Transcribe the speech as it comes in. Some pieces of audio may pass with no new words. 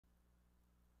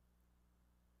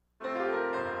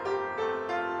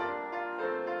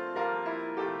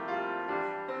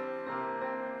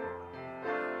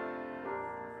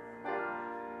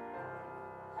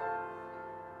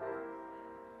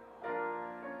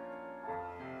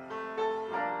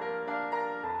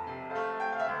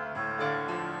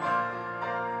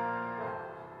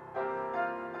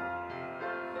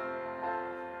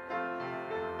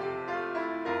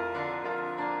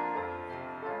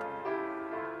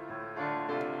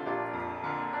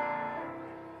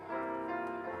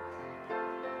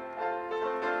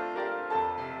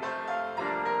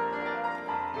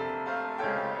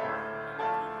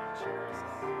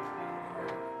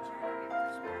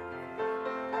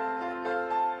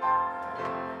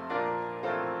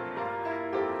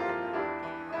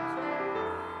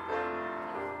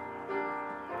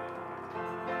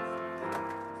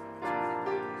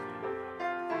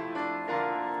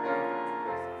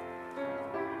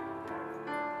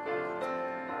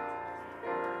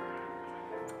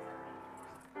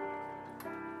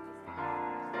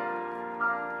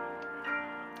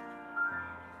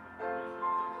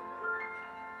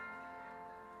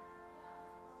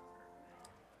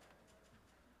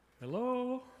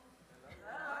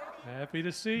Happy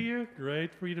to see you.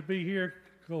 Great for you to be here.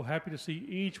 So happy to see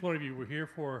each one of you. We're here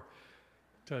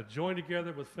to join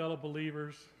together with fellow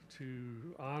believers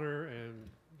to honor and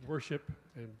worship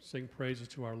and sing praises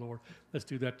to our Lord. Let's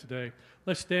do that today.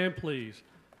 Let's stand, please,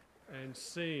 and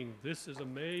sing "This Is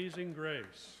Amazing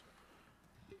Grace."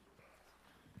 2,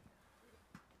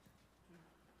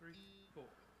 3, 4.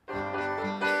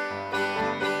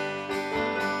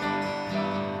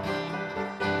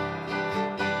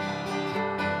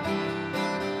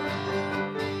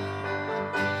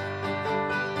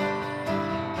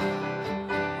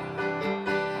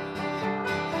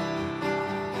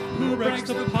 Who breaks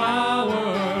the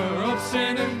power of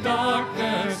sin and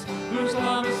darkness, whose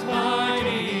love is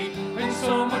mighty and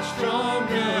so much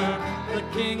stronger, the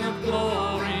King of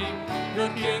glory, the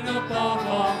King above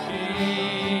all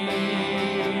kings,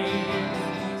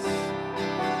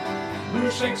 who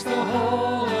shakes the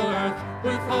whole earth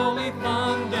with holy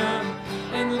thunder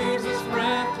and leaves us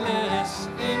breathless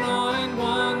in awe and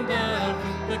wonder,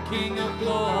 the King of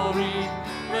glory,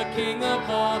 the King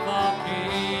above all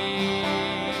kings.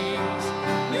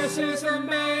 This is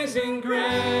amazing grace.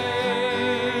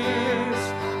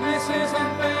 This is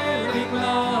unfailing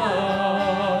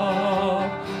love.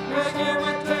 That you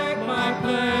would take my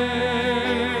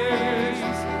place,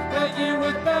 that you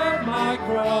would bear my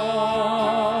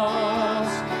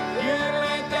cross. You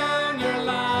laid down your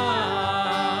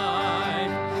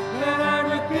life, that I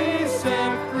would be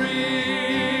set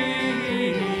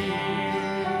free.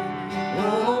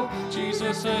 Oh,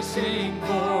 Jesus, I sing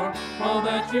for all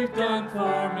that you've done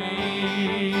for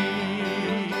me.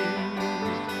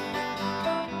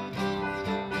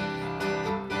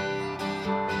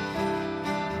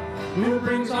 Who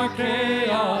brings our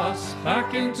chaos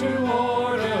back into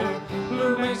order,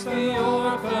 who makes the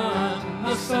orphan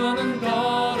a son and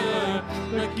daughter,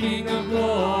 the King of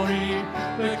glory,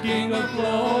 the King of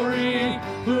glory,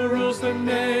 who rules the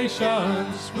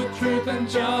nations with truth and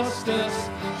justice,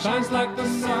 shines like the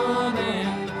sun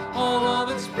in all of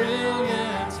its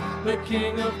brilliance, the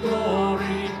King of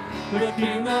glory, the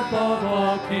King above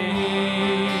all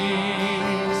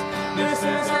kings. This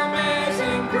is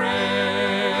amazing grace.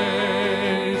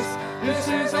 This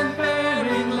is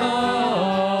unfailing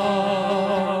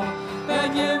love,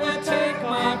 that you would take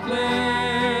my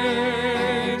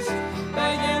place,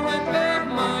 that you would bear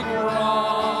my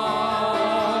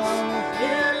cross.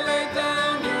 You laid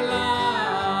down your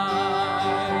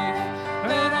life,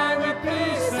 that I would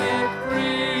be set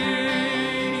free.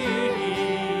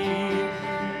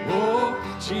 Oh,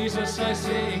 Jesus, I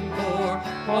sing for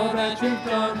all that you've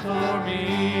done for me.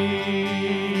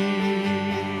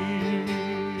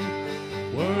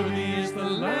 Worthy is the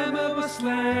Lamb that was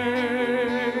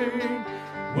slain.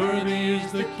 Worthy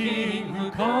is the King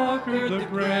who conquered the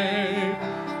grave.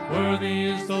 Worthy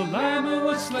is the Lamb who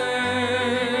was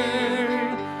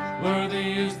slain.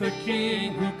 Worthy is the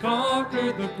King who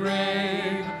conquered the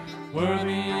grave.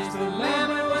 Worthy is the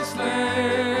Lamb who was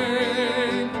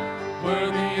slain.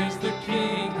 Worthy is the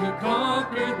King who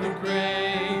conquered the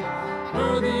grave.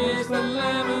 Worthy is the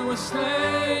Lamb who was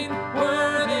slain.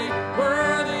 Worthy,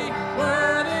 worthy,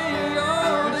 worthy.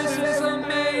 Oh, this is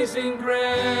amazing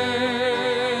grace.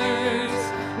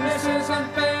 This is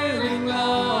unfailing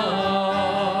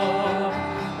love,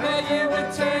 that you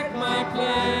would take my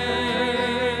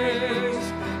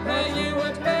place, that you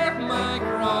would bear my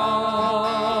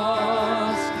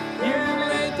cross. You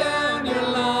laid down your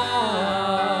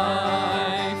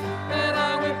life, that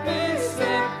I would be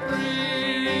set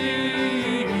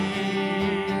free.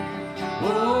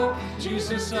 Oh,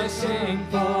 Jesus, I sing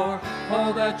for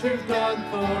all that you've done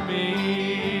for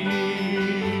me.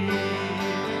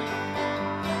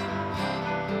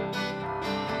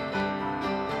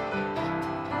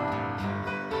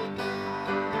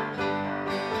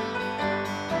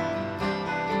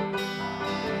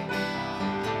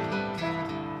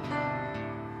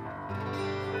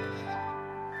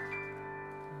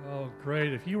 Oh,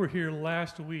 great. If you were here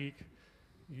last week,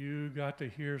 you got to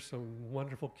hear some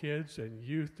wonderful kids and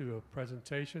youth do a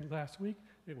presentation last week.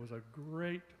 It was a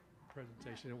great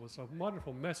presentation. It was a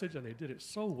wonderful message, and they did it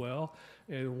so well.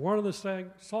 And one of the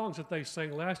songs that they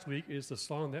sang last week is the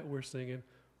song that we're singing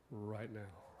right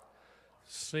now.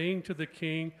 Sing to the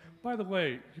King. By the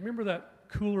way, you remember that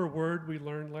cooler word we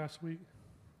learned last week?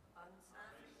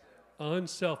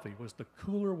 Unselfie was the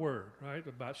cooler word, right?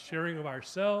 About sharing of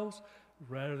ourselves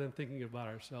rather than thinking about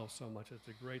ourselves so much. It's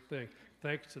a great thing.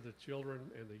 Thanks to the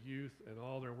children and the youth and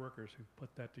all their workers who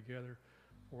put that together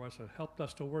for us and helped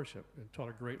us to worship and taught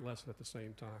a great lesson at the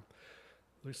same time.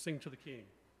 Let's sing to the King.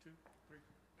 2, 3.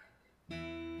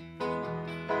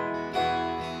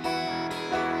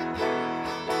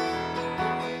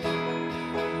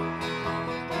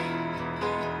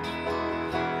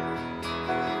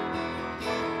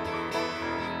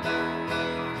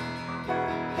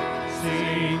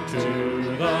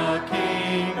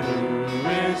 King who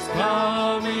is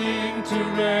coming to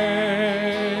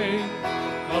reign.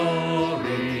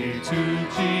 Glory to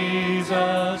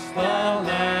Jesus, the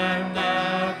Lamb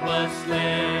that was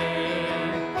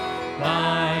slain.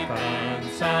 Life and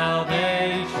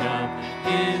salvation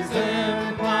His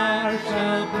empire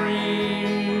shall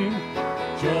bring.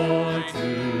 Joy to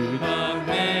the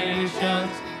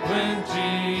nations when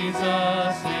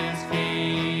Jesus is King.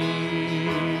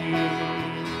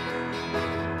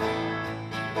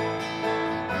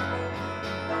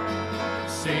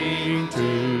 Sing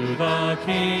to the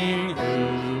King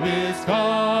who is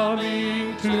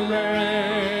coming to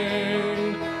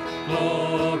reign.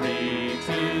 Glory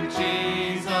to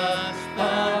Jesus,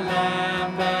 the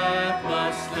Lamb that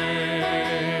was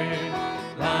slain.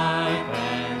 Life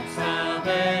and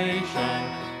salvation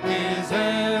His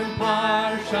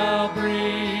empire shall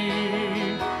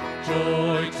bring.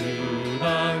 Joy to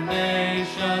the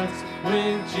nations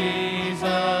when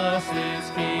Jesus is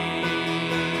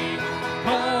King.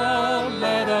 Come,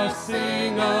 let us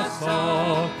sing a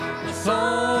song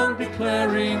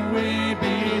declaring we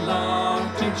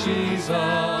belong to Jesus.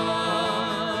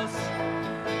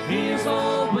 He is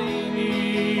all we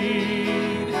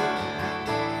need.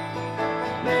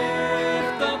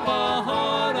 Lift up a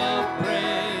heart of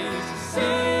praise,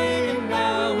 sing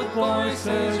now with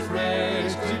voices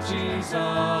raised to Jesus.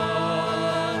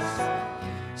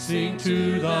 Sing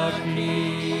to the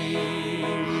King.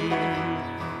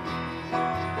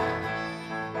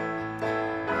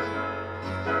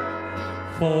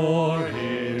 For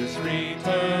His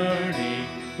returning,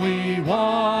 we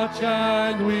watch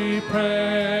and we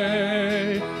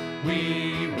pray.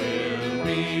 We will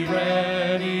be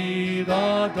ready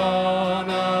the dawn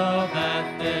of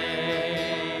that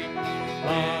day.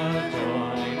 But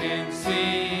join in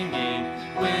singing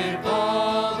with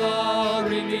all the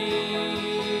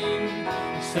redeemed.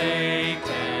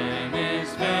 Satan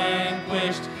is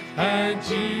vanquished and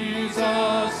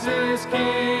Jesus is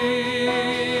King.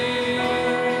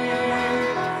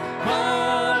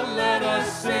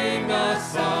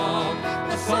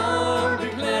 A song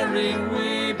declaring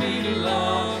we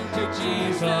belong to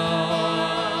Jesus.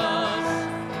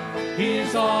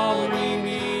 He's all we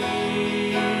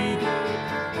need.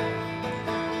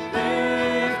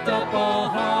 Lift up a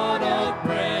heart of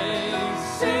praise,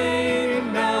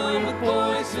 sing now with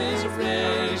voices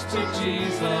raised to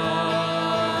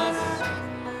Jesus.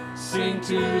 Sing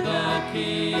to the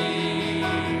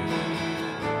King.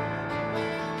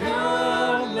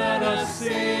 Come, let us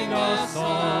sing a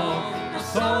song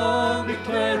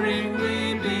declaring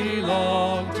we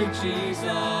belong to Jesus.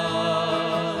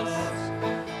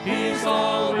 He's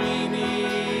all we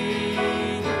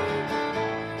need.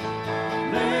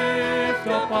 Lift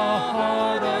up a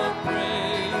heart of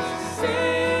praise,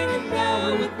 sing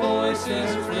now with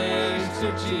voices raised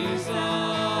to Jesus.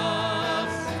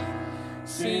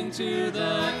 Sing to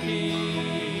the King.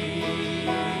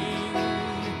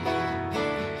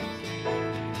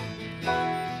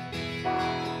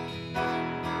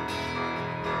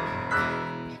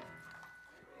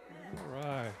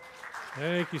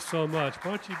 Thank you so much.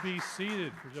 Why don't you be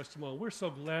seated for just a moment. We're so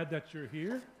glad that you're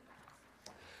here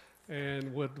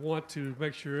and would want to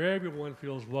make sure everyone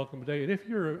feels welcome today. And if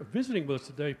you're visiting with us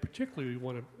today, particularly, we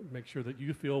want to make sure that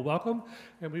you feel welcome.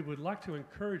 And we would like to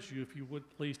encourage you, if you would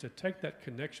please, to take that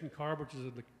connection card, which is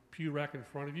in the pew rack in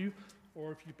front of you.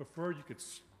 Or if you prefer, you could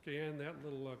scan that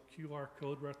little QR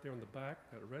code right there on the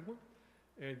back, that red one,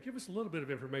 and give us a little bit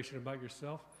of information about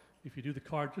yourself. If you do the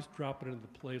card, just drop it into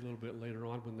the plate a little bit later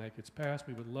on when that gets passed.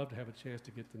 We would love to have a chance to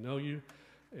get to know you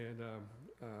and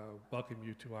welcome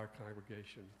you to our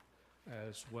congregation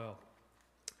as well.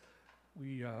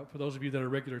 For those of you that are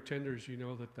regular attenders, you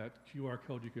know that QR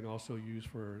code you can also use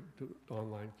for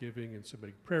online giving and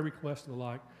submitting prayer requests and the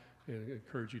like, and I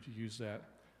encourage you to use that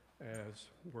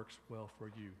as works well for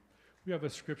you. We have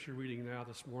a scripture reading now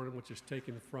this morning, which is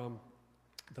taken from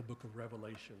the book of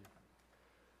Revelation.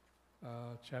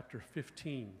 Chapter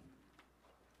 15.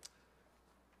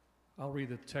 I'll read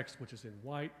the text, which is in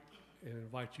white, and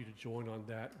invite you to join on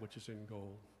that, which is in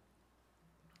gold.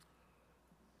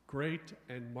 Great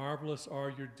and marvelous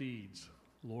are your deeds,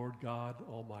 Lord God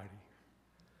Almighty.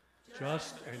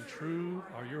 Just and true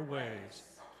are your ways,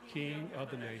 King of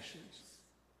the nations.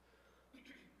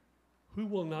 Who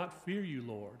will not fear you,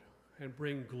 Lord, and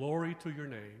bring glory to your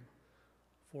name?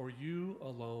 For you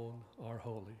alone are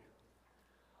holy.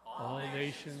 All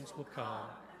nations will come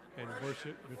and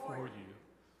worship before you,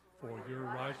 for your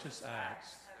righteous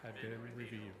acts have been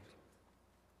revealed.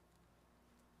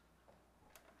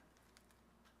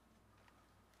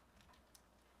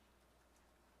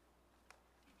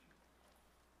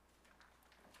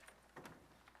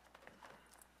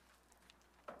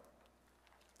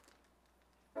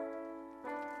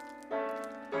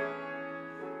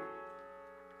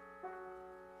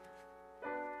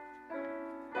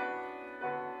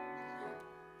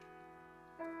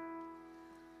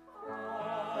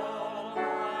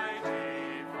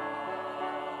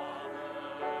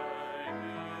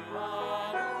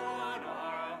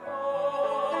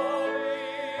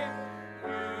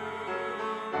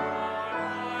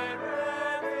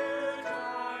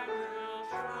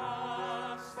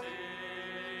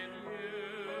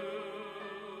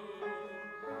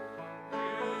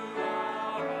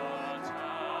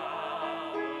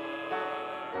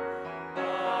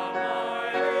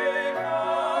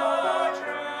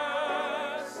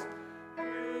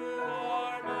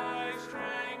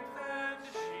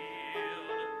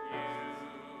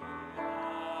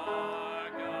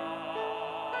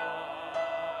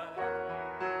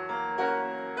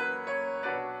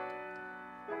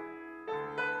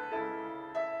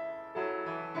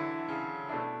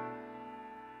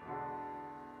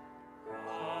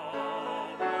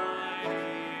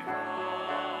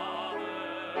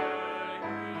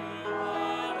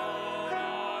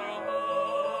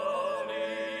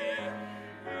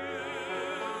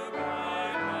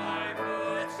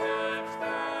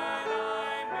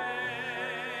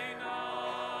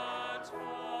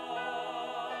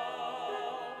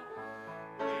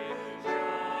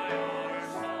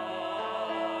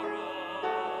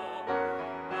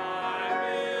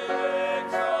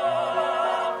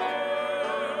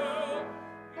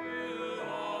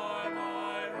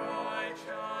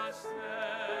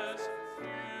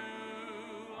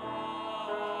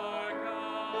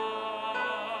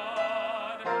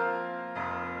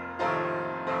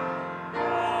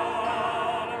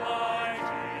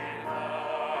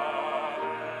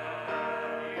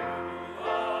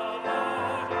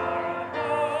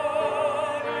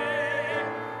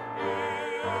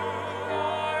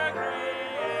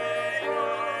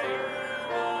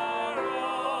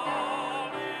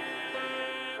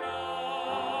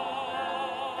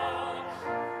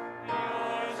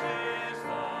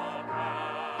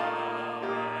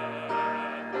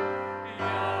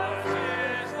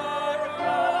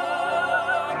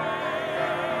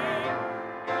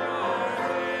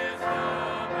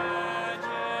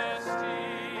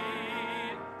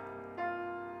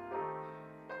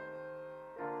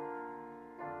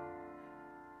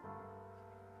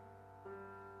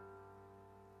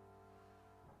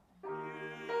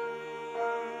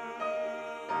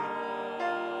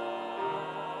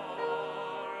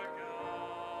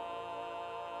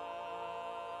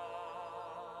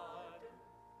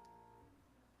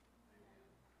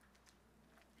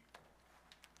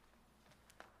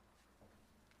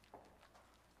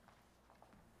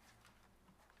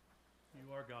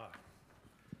 our God.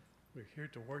 We're here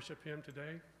to worship him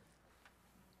today.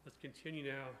 Let's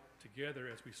continue now together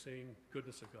as we sing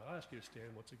Goodness of God. I ask you to stand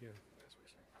once again as we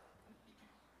sing.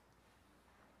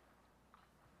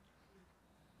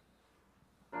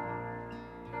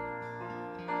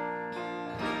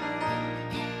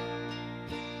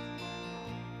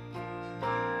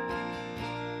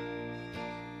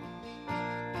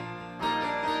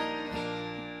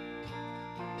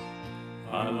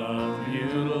 I love you,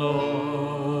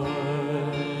 Lord.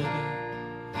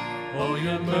 Oh,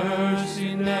 your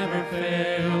mercy never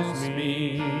fails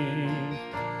me.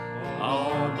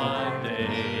 All my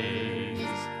days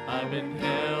I've been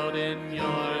held in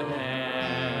your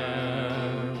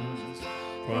hands.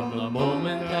 From the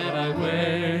moment that I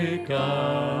wake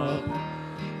up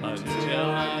until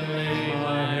I lay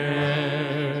my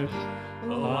head,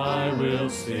 oh, I will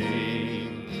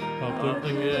sing of the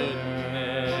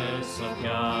goodness of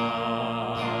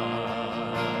God.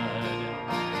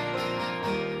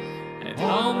 And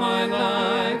all my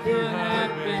life you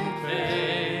have been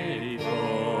faithful.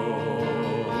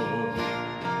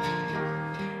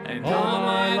 And all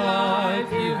my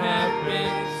life you have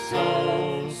been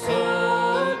so,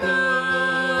 so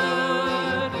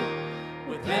good.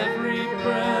 With every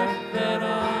breath that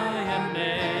I am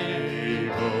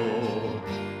able,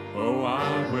 oh,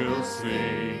 I will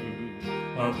sing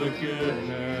of the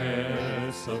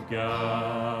goodness of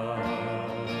God.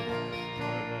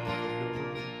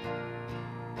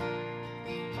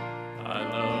 I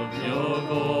love your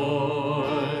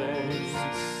voice.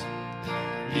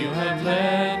 You have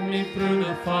led me through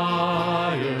the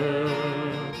fire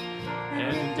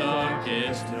and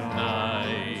darkest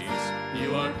nights.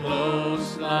 You are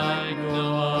close like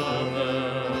no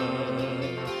other.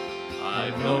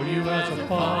 I've known you as a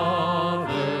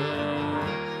father.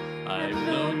 I've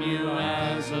known you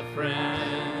as a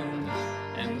friend,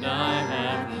 and I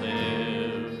have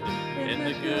lived in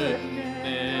the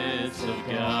goodness of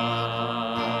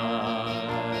God.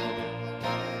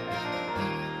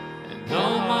 And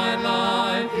all my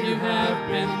life you have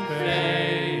been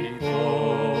faithful.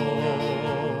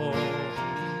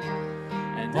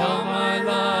 And all my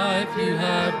life you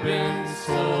have been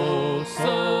so,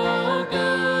 so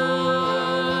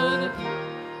good.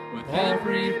 With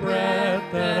every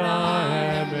breath that I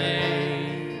am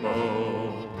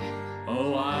able,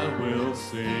 oh, I will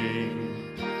sing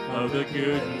of the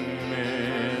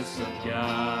goodness of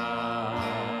God.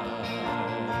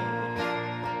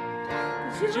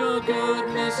 'Cause your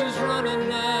goodness is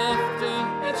running after,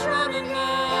 it's running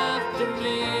after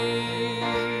me.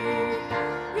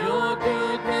 Your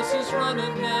goodness is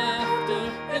running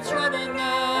after, it's running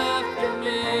after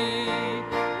me.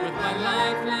 With my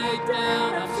life laid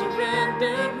down, I've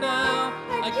surrendered now.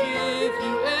 I give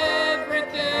you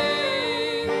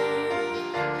everything.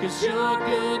 'Cause your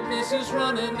goodness is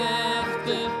running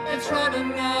after, it's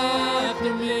running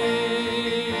after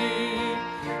me.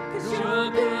 'Cause your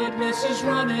goodness is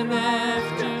running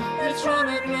after, it's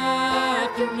running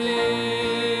after me.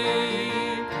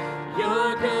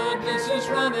 Your goodness is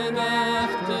running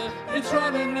after, it's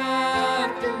running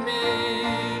after me.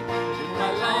 With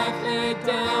my life laid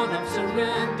down, I'm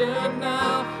surrendered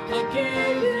now. I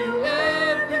give you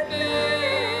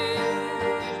everything.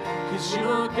 'Cause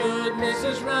your goodness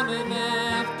is running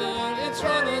after, it's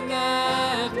running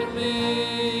after me.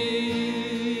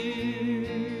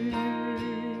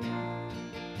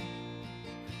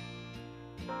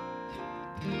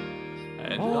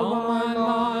 And all my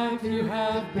life you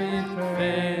have been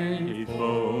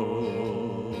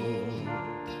faithful.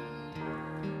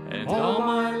 And all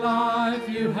my life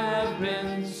you have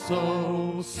been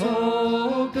so,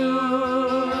 so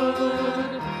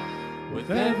good. With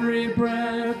every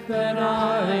breath that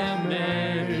I am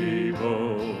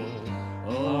able,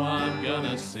 oh, I'm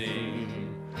gonna sing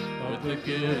of the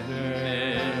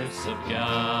goodness of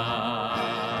God.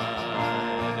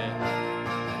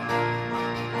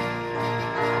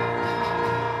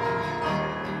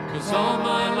 'Cause all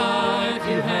my life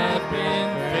you have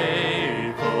been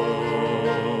faithful.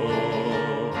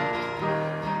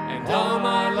 And all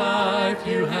my life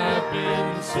you have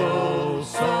been so,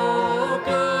 so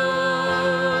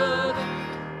good.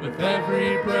 With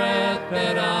every breath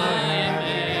that I am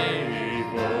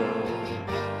able,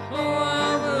 oh, I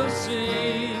will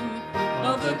sing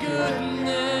of the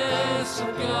goodness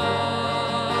of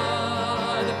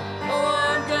God. Oh,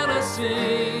 I'm gonna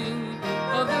sing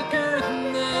of the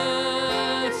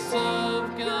goodness of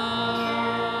God.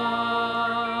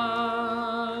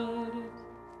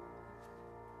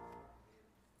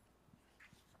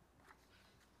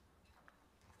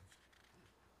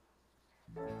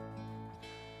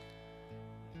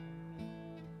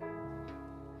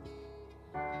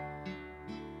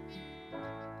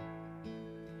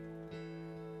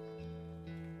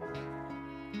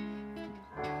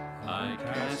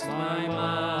 cast my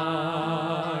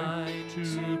mind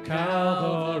to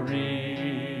Calvary,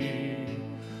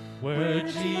 where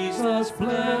Jesus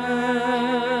bled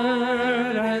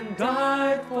and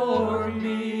died for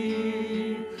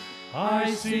me.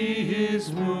 I see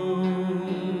his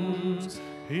wounds,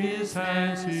 his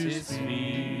hands, his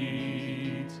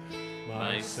feet,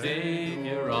 my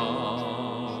Savior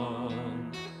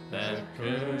on that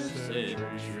cursed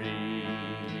tree.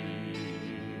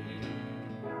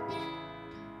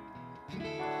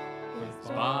 With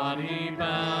body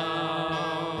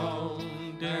bound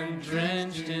and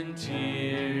drenched in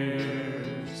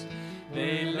tears,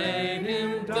 they laid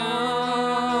him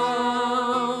down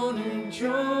in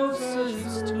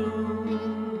Joseph's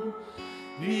tomb,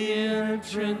 the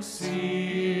entrance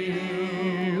sealed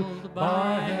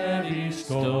by heavy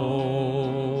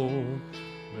stone,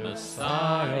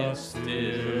 Messiah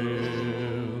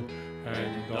still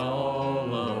and all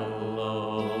alone.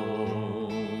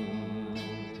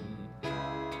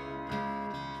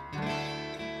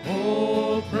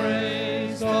 Oh,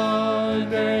 praise the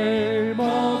name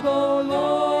of the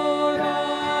Lord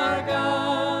our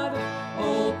God.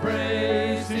 Oh,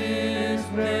 praise his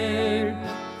name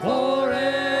forevermore.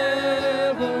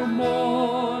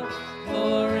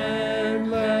 For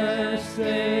endless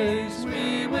days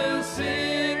we will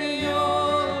sing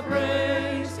your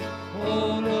praise.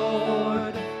 Oh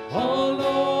Lord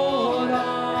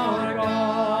our God.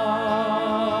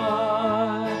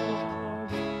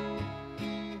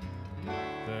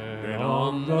 Then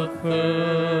on the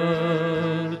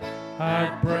third,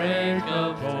 at break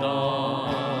of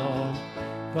dawn,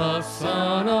 the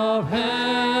Son of Heaven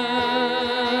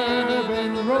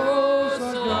rose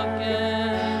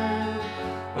again.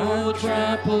 O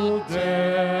trampled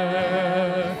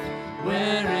death,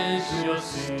 where is your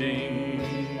sting?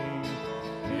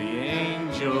 The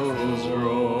angels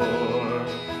roar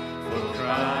for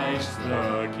Christ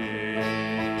the King.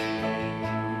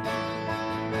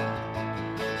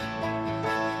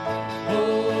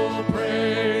 Oh,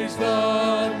 praise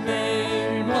the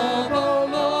name of the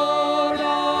Lord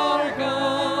our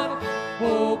God.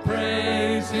 Oh,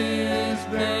 praise his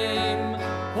name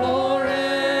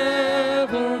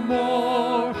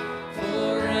forevermore.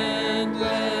 For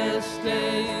endless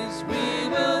days we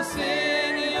will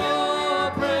sing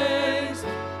your praise.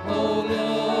 Oh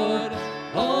Lord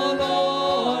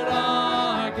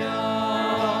our God.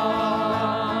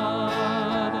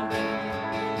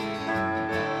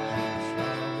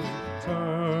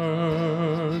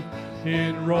 Turn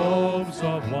in robes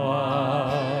of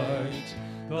white,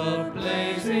 the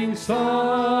blazing sun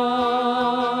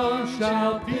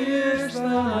shall pierce the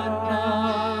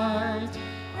night,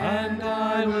 and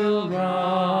I will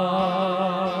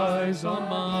rise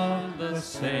among the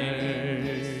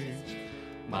saints,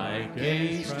 my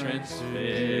gaze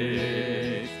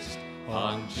transfixed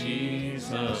on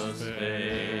Jesus'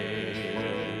 face.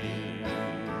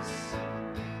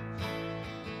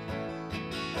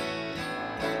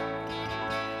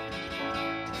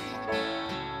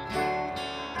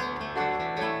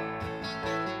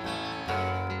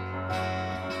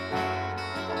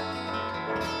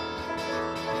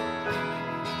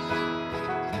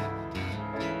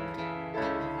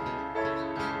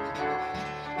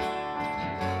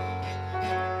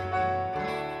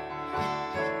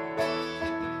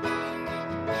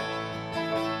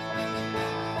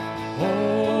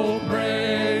 Oh,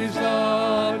 praise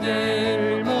the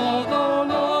name of the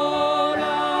Lord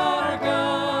our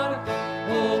God.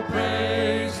 Oh,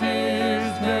 praise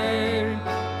his name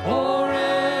forevermore.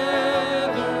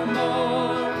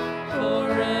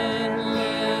 For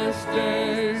endless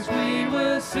days we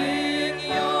will sing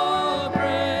your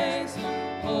praise.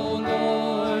 Oh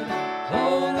Lord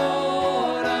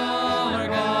our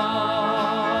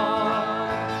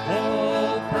God.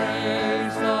 Oh,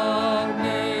 praise the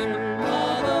name of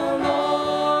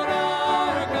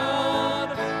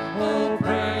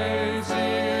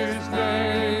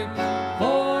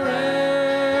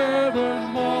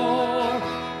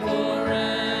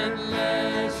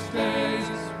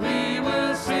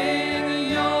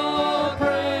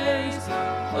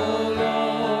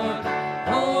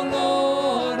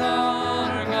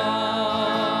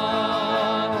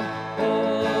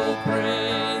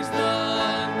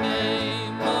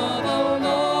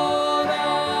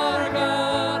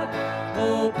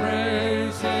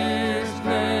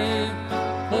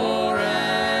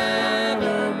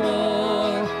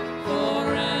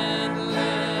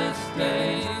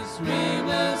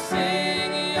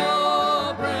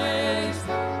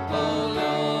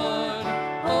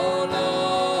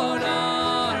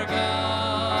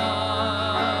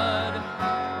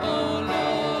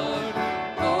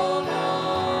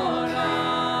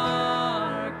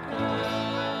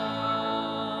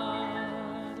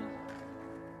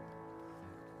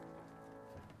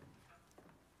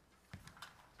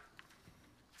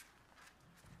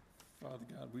Father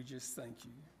God, we just thank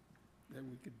you that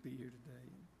we could be here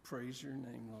today. Praise your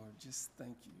name, Lord. Just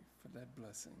thank you for that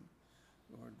blessing.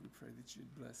 Lord, we pray that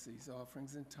you'd bless these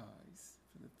offerings and tithes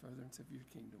for the furtherance of your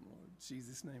kingdom, Lord. In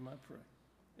Jesus' name I pray.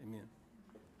 Amen.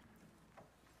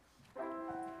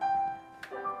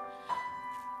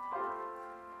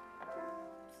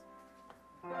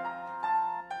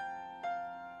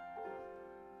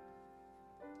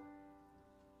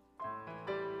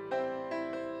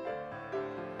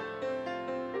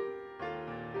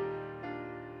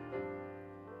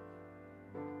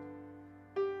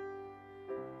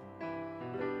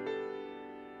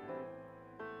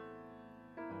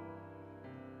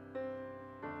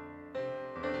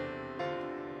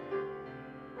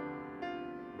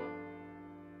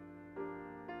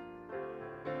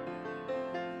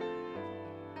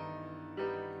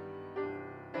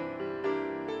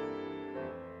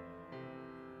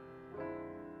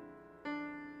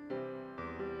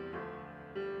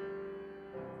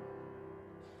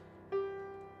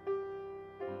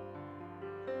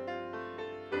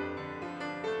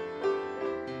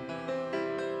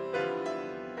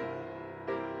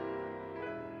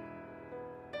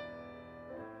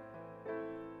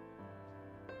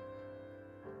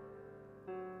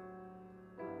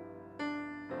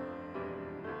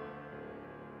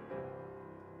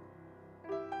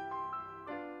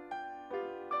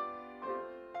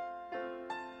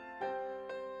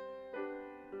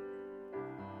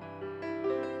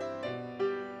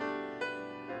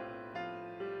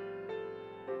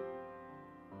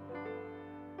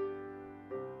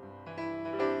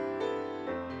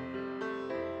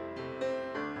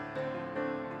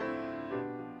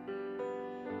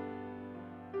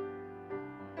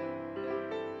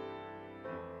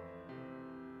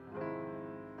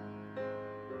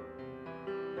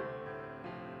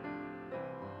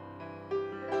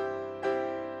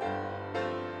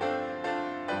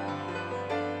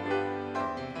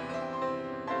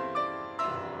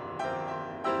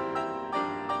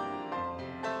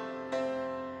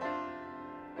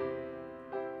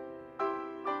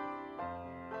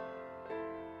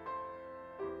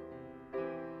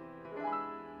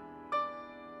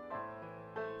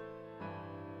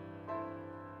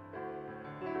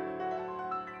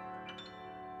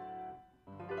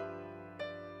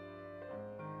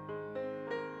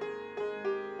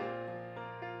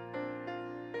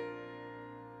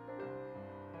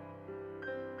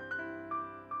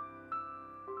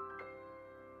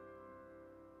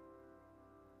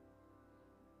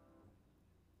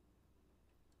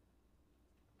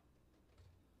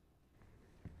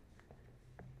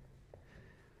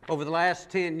 Over the last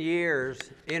 10 years,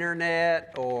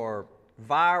 internet or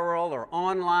viral or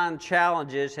online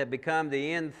challenges have become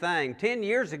the in thing. 10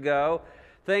 years ago,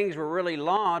 things were really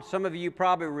launched. Some of you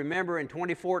probably remember in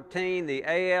 2014 the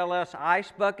ALS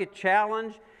Ice Bucket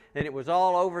Challenge, and it was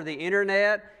all over the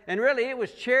internet. And really, it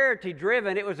was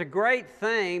charity-driven. It was a great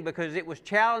thing because it was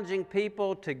challenging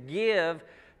people to give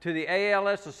to the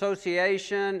ALS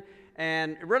Association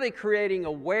and really creating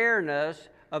awareness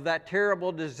of that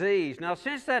terrible disease. Now,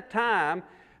 since that time,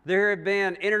 there have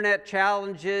been internet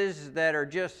challenges that are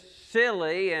just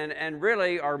silly and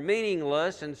really are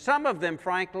meaningless, and some of them,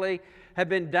 frankly, have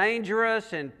been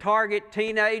dangerous and target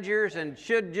teenagers and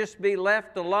should just be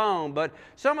left alone. But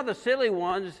some of the silly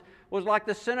ones was like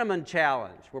the cinnamon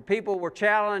challenge, where people were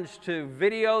challenged to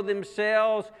video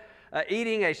themselves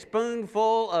eating a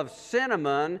spoonful of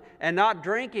cinnamon and not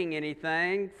drinking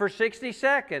anything for 60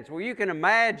 seconds. Well, you can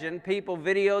imagine people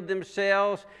videoed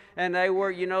themselves and they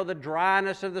were, the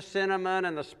dryness of the cinnamon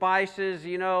and the spices,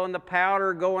 and the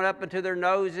powder going up into their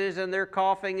noses, and they're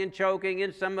coughing and choking,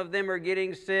 and some of them are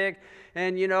getting sick.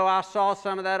 And, I saw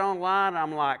some of that online, and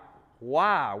I'm like,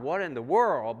 wow, what in the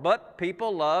world? But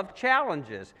people love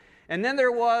challenges. And then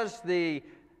there was the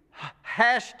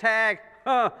hashtag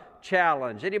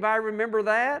challenge. Anybody remember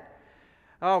that?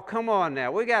 Oh, come on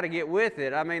now. We got to get with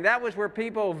it. I mean, that was where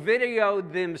people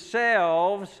videoed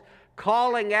themselves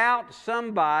calling out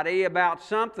somebody about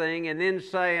something and then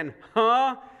saying,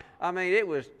 huh? I mean, it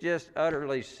was just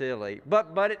utterly silly.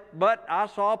 But I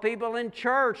saw people in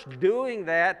church doing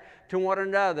that to one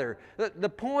another. The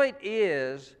point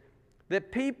is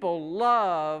that people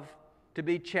love to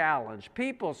be challenged.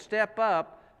 People step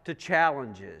up to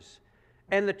challenges.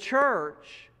 And the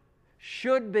church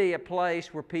should be a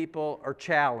place where people are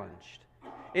challenged.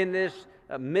 In this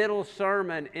middle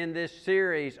sermon in this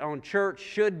series on church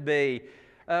should be,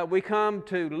 we come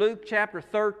to Luke chapter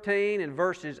 13 and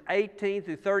verses 18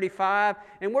 through 35,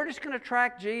 and we're just going to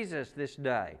track Jesus this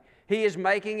day. He is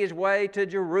making his way to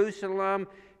Jerusalem.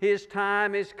 His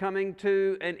time is coming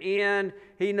to an end.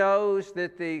 He knows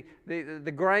that the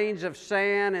grains of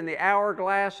sand and the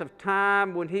hourglass of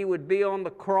time when he would be on the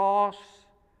cross,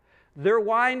 they're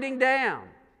winding down.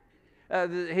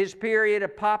 His period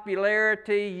of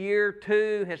popularity, year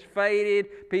 2, has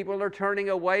faded. People are turning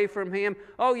away from him.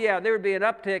 Oh yeah, there would be an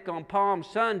uptick on Palm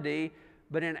Sunday,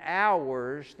 but in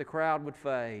hours the crowd would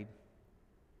fade.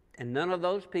 And none of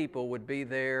those people would be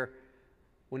there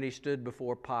when he stood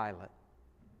before Pilate.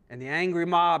 And the angry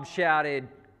mob shouted,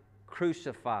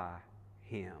 "Crucify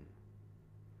him."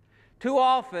 Too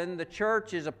often, the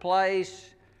church is a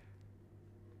place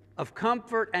of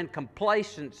comfort and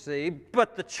complacency,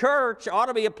 but the church ought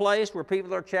to be a place where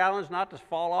people are challenged not to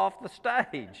fall off the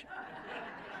stage.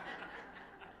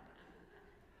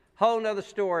 Whole nother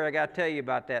story, I got to tell you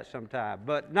about that sometime,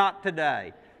 but not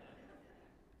today.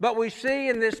 But we see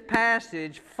in this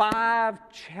passage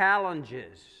 5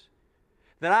 challenges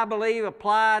that I believe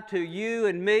apply to you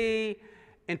and me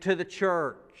and to the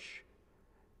church.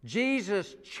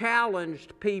 Jesus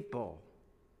challenged people,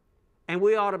 and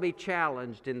we ought to be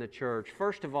challenged in the church.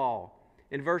 First of all,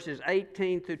 in verses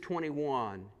 18 through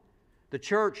 21, the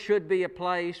church should be a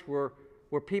place where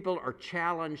people are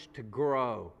challenged to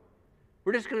grow.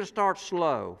 We're just going to start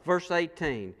slow. Verse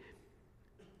 18.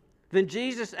 Then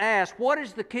Jesus asked, "What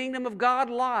is the kingdom of God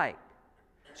like?"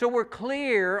 So we're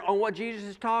clear on what Jesus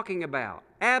is talking about.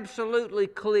 Absolutely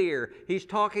clear. He's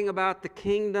talking about the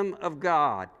kingdom of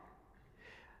God.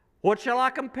 What shall I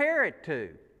compare it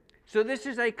to? So this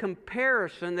is a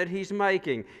comparison that he's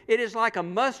making. It is like a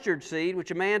mustard seed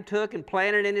which a man took and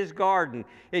planted in his garden.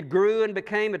 It grew and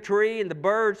became a tree, and the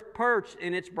birds perched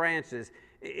in its branches.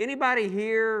 Anybody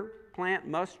here plant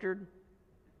mustard?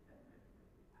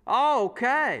 Oh,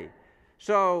 okay.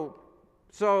 So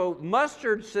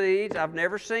mustard seeds, I've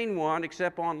never seen one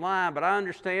except online, but I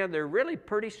understand they're really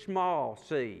pretty small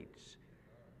seeds.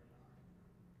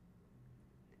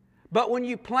 But when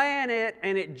you plant it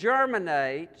and it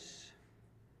germinates,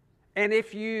 and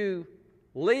if you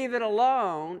leave it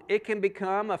alone, it can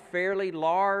become a fairly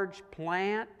large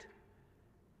plant,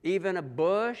 even a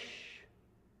bush,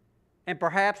 and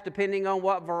perhaps, depending on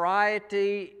what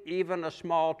variety, even a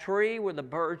small tree where the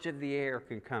birds of the air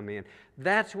can come in.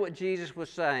 That's what Jesus was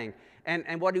saying.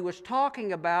 And what he was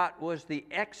talking about was the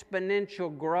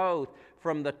exponential growth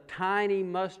from the tiny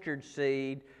mustard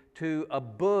seed to a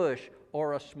bush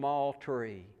or a small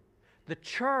tree. The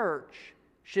church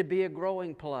should be a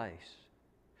growing place.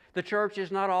 The church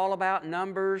is not all about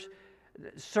numbers.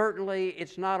 Certainly,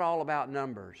 it's not all about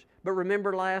numbers. But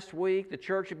remember last week, the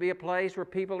church should be a place where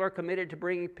people are committed to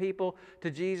bringing people to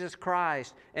Jesus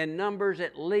Christ. And numbers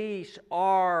at least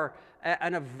are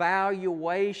an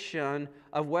evaluation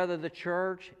of whether the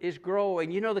church is growing.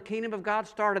 You know, the kingdom of God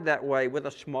started that way, with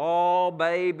a small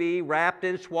baby wrapped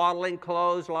in swaddling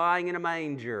clothes lying in a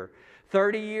manger.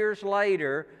 30 years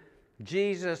later,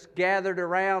 Jesus gathered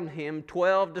around him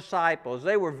 12 disciples.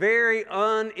 They were very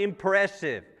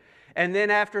unimpressive. And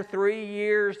then after 3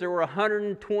 years, there were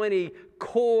 120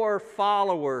 core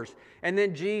followers. And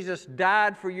then Jesus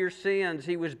died for your sins.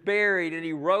 He was buried and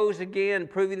He rose again,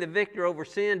 proving the victor over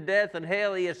sin, death, and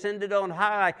hell. He ascended on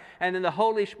high. And then the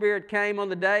Holy Spirit came on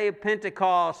the day of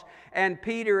Pentecost. And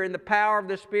Peter, in the power of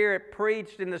the Spirit,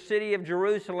 preached in the city of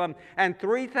Jerusalem. And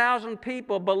 3,000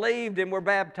 people believed and were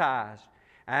baptized.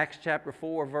 Acts chapter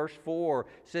 4, verse 4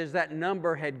 says that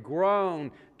number had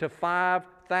grown to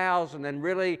 5,000. And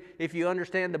really, if you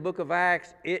understand the book of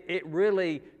Acts, it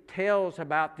really tells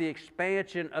about the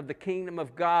expansion of the kingdom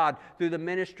of God through the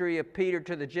ministry of Peter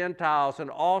to the Gentiles and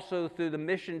also through the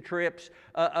mission trips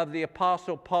of the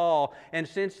Apostle Paul. And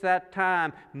since that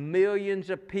time, millions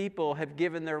of people have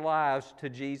given their lives to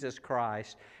Jesus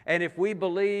Christ. And if we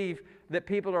believe that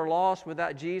people are lost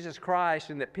without Jesus Christ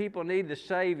and that people need the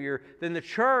Savior, then the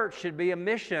church should be a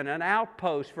mission, an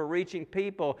outpost for reaching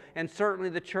people, and certainly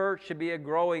the church should be a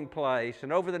growing place.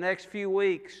 And over the next few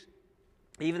weeks,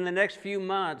 even the next few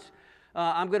months,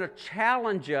 I'm going to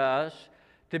challenge us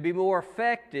to be more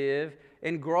effective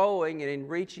in growing and in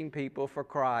reaching people for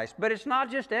Christ. But it's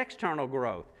not just external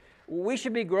growth. We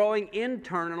should be growing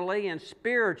internally and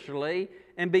spiritually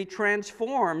and be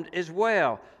transformed as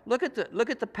well. Look at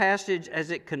the passage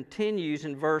as it continues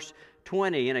in verse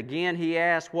 20. And again, he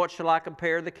asks, "What shall I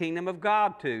compare the kingdom of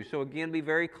God to?" So again, be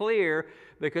very clear,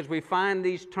 because we find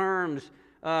these terms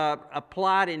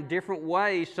applied in different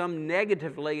ways, some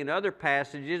negatively in other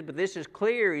passages, but this is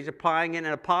clear. He's applying it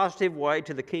in a positive way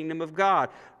to the kingdom of God.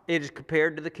 It is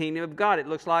compared to the kingdom of God. It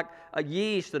looks like a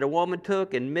yeast that a woman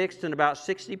took and mixed in about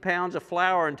 60 pounds of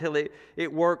flour until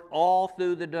it worked all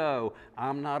through the dough.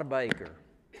 I'm not a baker.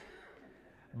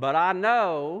 But I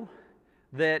know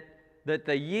that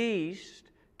the yeast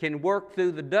can work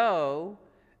through the dough,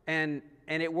 and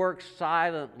it works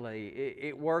silently.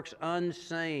 It works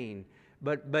unseen.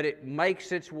 But it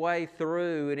makes its way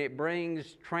through, and it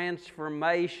brings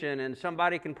transformation. And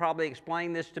somebody can probably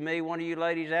explain this to me, one of you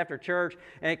ladies after church,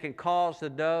 and it can cause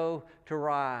the dough to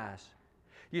rise.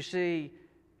 You see,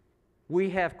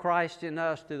 we have Christ in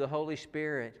us through the Holy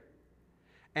Spirit.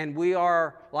 And we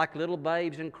are like little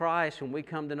babes in Christ when we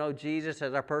come to know Jesus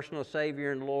as our personal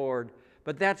Savior and Lord.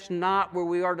 But that's not where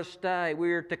we are to stay.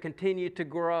 We are to continue to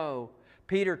grow.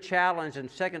 Peter challenged in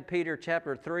 2 Peter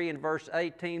chapter 3 and verse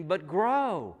 18, but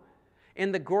grow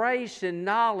in the grace and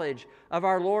knowledge of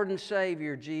our Lord and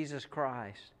Savior, Jesus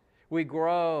Christ. We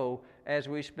grow as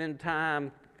we spend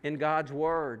time in God's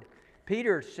Word.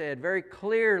 Peter said very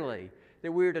clearly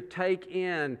that we are to take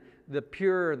in the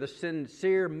pure, the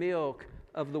sincere milk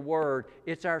of the Word.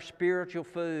 It's our spiritual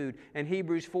food. And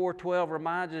Hebrews 4:12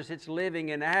 reminds us it's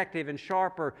living and active and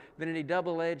sharper than any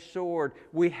double-edged sword.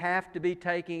 We have to be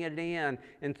taking it in,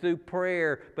 and through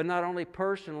prayer, but not only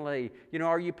personally. You know,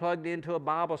 are you plugged into a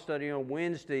Bible study on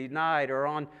Wednesday night or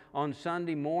on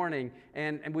Sunday morning?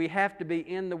 And we have to be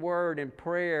in the Word and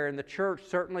prayer, and the church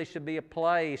certainly should be a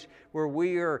place where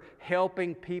we are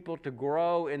helping people to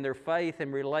grow in their faith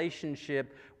and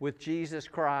relationship with Jesus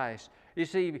Christ. You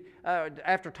see,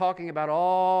 after talking about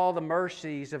all the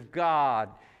mercies of God,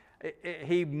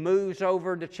 he moves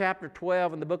over to chapter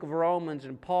 12 in the book of Romans,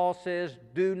 and Paul says,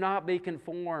 do not be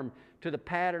conformed to the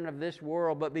pattern of this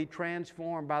world, but be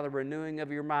transformed by the renewing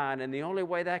of your mind. And the only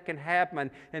way that can happen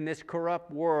in this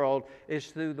corrupt world is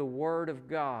through the Word of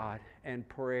God and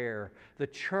prayer. The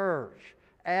church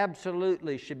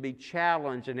absolutely should be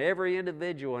challenged, and every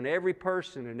individual and every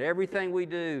person and everything we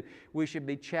do, we should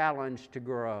be challenged to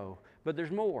grow. But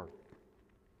there's more.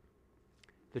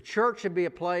 The church should be a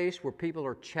place where people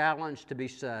are challenged to be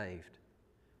saved.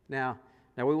 Now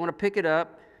we want to pick it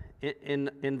up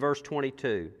in verse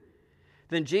 22.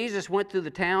 Then Jesus went through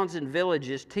the towns and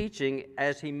villages teaching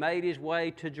as he made his way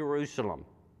to Jerusalem.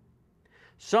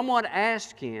 Someone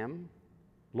asked him,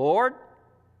 Lord,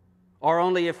 are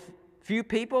only a few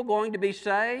people going to be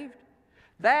saved?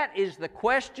 That is the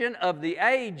question of the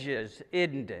ages,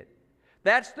 isn't it?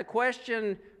 That's the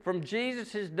question from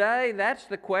Jesus' day. That's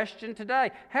the question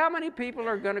today. How many people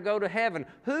are going to go to heaven?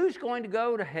 Who's going to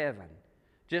go to heaven?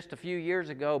 Just a few years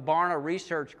ago, Barna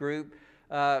Research Group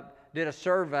did a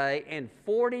survey, and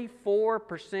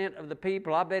 44% of the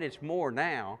people, I bet it's more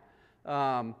now,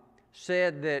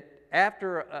 said that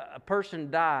after a person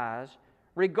dies,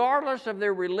 regardless of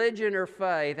their religion or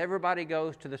faith, everybody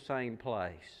goes to the same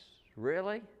place.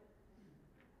 Really?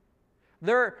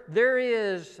 There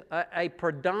is a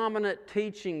predominant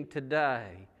teaching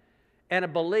today and a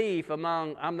belief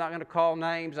among, I'm not going to call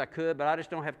names, I could, but I just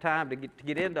don't have time to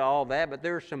get into all that, but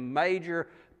there are some major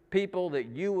people that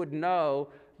you would know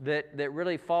that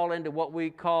really fall into what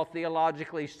we call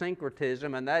theologically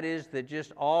syncretism, and that is that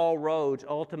just all roads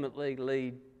ultimately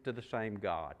lead to the same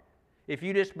God. If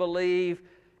you just believe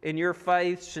in your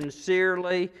faith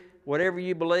sincerely, whatever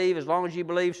you believe, as long as you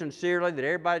believe sincerely, that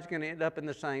everybody's going to end up in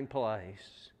the same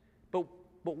place. But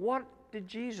what did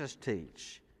Jesus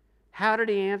teach? How did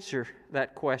he answer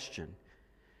that question?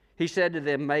 He said to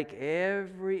them, make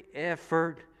every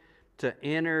effort to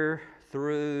enter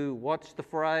through, what's the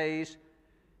phrase?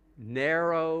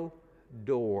 Narrow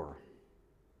door.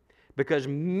 Because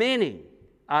many,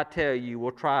 I tell you,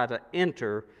 will try to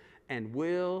enter and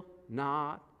will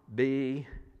not be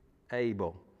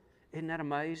able. Isn't that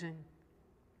amazing?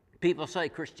 People say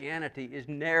Christianity is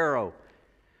narrow.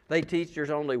 They teach there's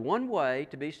only one way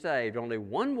to be saved, only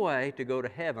one way to go to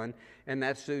heaven, and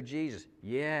that's through Jesus.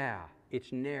 Yeah,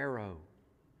 it's narrow.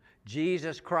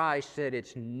 Jesus Christ said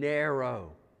it's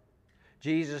narrow.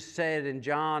 Jesus said, and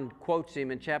John quotes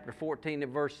him in chapter 14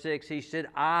 and verse 6, he said,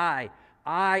 I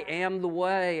am the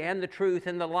way and the truth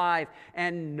and the life,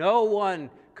 and no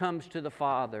one comes to the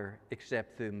Father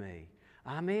except through me.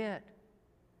 I'm it.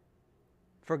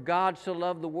 For God so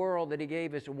loved the world that he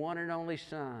gave his one and only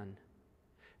Son.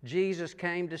 Jesus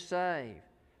came to save.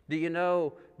 Do you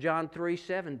know John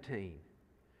 3:17,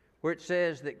 where it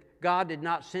says that God did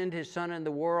not send his Son in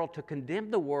the world to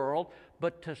condemn the world,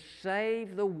 but to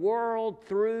save the world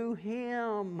through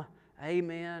him.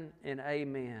 Amen and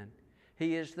amen.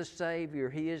 He is the Savior.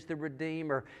 He is the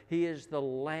Redeemer. He is the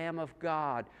Lamb of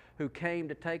God who came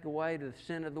to take away the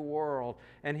sin of the world.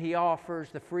 And he offers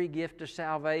the free gift of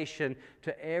salvation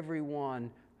to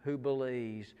everyone who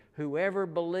believes. Whoever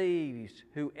believes,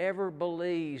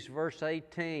 verse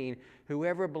 18,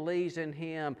 whoever believes in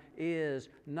him is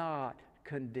not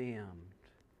condemned.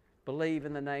 Believe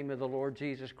in the name of the Lord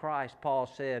Jesus Christ, Paul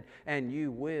said, and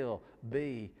you will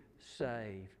be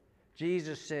saved.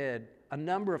 Jesus said a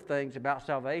number of things about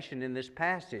salvation in this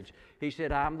passage. He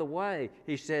said, I'm the way.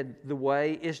 He said, the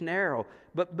way is narrow.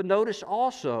 But notice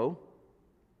also,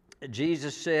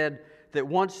 Jesus said that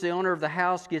once the owner of the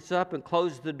house gets up and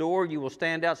closes the door, you will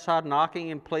stand outside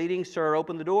knocking and pleading, Sir,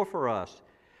 open the door for us.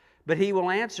 But he will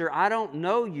answer, I don't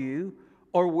know you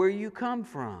or where you come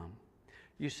from.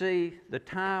 You see, the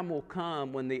time will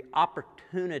come when the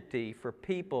opportunity for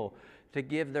people to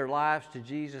give their lives to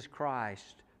Jesus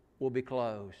Christ will be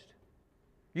closed.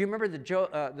 You remember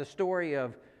the story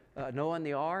of Noah and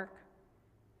the ark?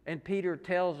 And Peter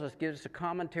gives us a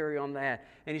commentary on that.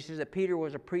 And he says that Peter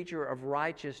was a preacher of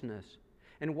righteousness.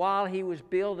 And while he was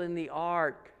building the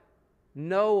ark,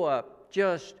 Noah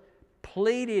just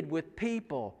pleaded with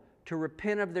people to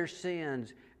repent of their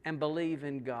sins and believe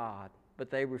in God. But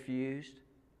they refused.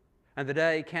 And the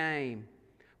day came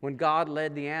when God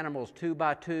led the animals 2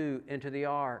 by 2 into the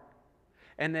ark.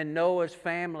 And then Noah's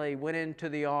family went into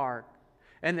the ark.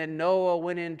 And then Noah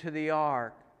went into the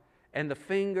ark. And the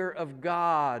finger of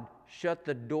God shut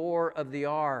the door of the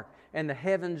ark. And the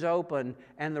heavens opened,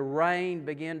 and the rain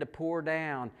began to pour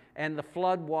down, and the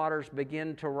flood waters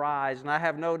began to rise. And I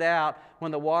have no doubt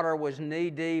when the water was knee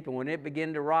deep and when it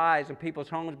began to rise and people's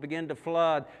homes began to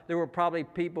flood, there were probably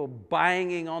people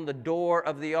banging on the door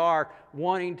of the ark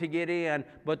wanting to get in,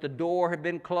 but the door had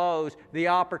been closed. The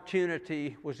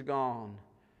opportunity was gone.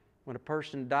 When a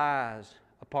person dies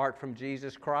apart from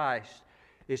Jesus Christ,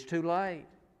 it's too late.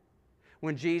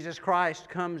 When Jesus Christ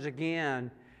comes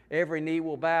again, every knee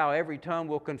will bow, every tongue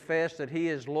will confess that He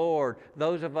is Lord.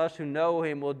 Those of us who know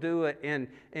Him will do it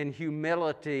in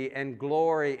humility and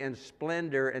glory and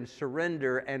splendor and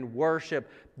surrender and worship.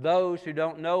 Those who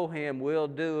don't know Him will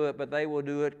do it, but they will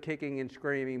do it kicking and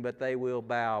screaming, but they will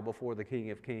bow before the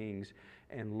King of Kings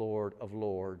and Lord of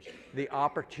Lords. The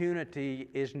opportunity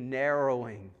is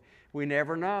narrowing. We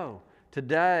never know.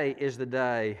 Today is the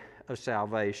day of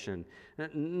salvation.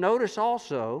 Notice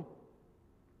also,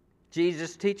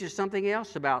 Jesus teaches something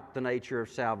else about the nature of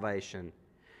salvation.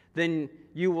 Then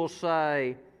you will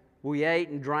say, we ate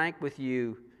and drank with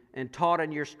you and taught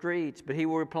in your streets. But he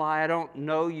will reply, I don't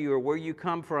know you or where you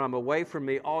come from. Away from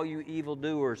me, all you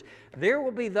evildoers. There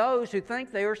will be those who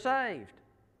think they are saved.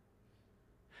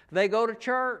 They go to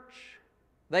church.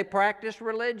 They practice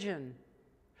religion.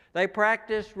 They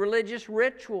practice religious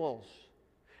rituals.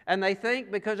 And they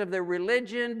think because of their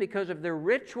religion, because of their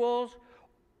rituals,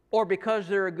 or because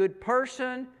they're a good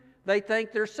person, they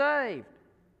think they're saved.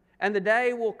 And the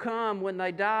day will come when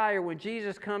they die or when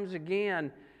Jesus comes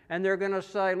again, and they're going to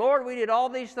say, Lord, we did all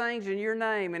these things in your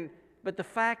name. But the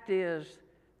fact is,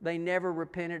 they never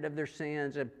repented of their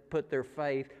sins and put their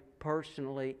faith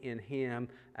personally in Him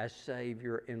as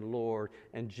Savior and Lord.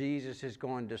 And Jesus is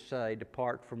going to say,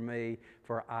 depart from me,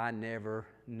 for I never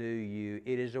knew you.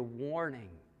 It is a warning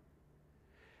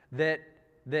that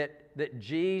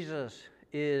Jesus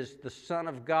is the Son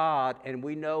of God, and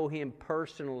we know Him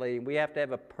personally. We have to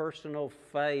have a personal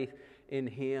faith in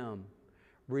Him.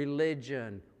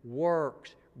 Religion,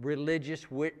 works, religious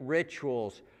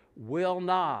rituals will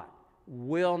not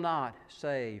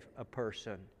save a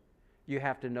person. You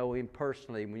have to know Him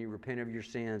personally when you repent of your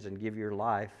sins and give your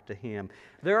life to Him.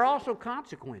 There are also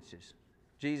consequences,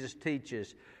 Jesus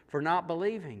teaches, for not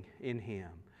believing in Him.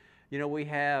 You know, we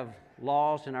have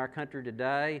laws in our country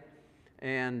today,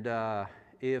 and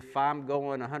if I'm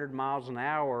going 100 miles an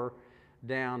hour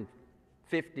down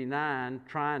 59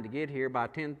 trying to get here by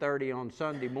 10:30 on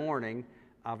Sunday morning,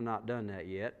 I've not done that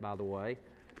yet, by the way,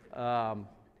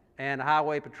 and a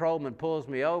highway patrolman pulls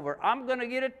me over, I'm going to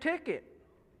get a ticket.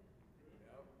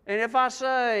 And if I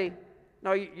say,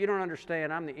 no, you don't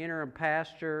understand, I'm the interim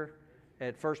pastor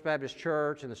at First Baptist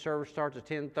Church, and the service starts at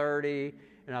 10:30,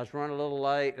 and I was running a little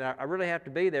late, and I really have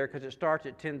to be there because it starts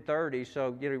at 10:30,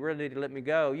 so you really need to let me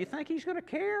go. You think he's going to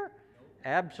care? Nope.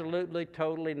 Absolutely,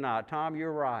 totally not. Tom,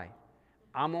 you're right.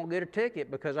 I'm going to get a ticket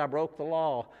because I broke the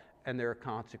law, and there are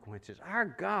consequences. Our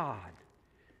God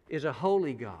is a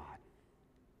holy God.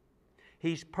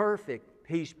 He's perfect.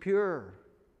 He's pure.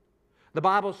 The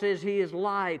Bible says He is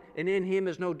light, and in Him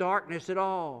is no darkness at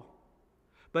all.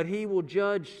 But He will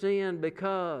judge sin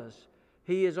because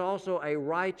He is also a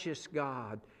righteous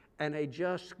God and a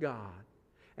just God.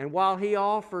 And while He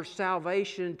offers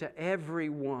salvation to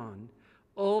everyone,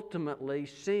 ultimately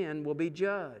sin will be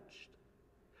judged.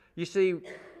 You see,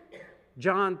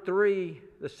 John 3,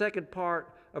 the second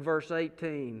part of verse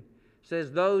 18,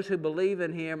 says, those who believe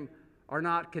in Him are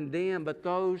not condemned, but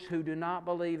those who do not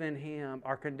believe in Him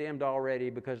are condemned already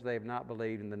because they have not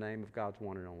believed in the name of God's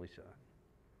one and only Son.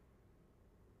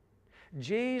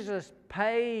 Jesus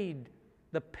paid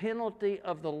the penalty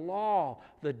of the law,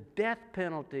 the death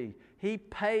penalty. He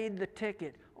paid the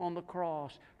ticket on the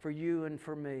cross for you and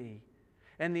for me.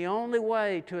 And the only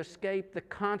way to escape the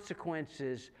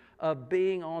consequences of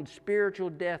being on spiritual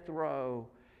death row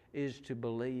is to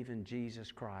believe in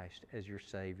Jesus Christ as your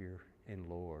Savior and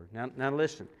Lord. Now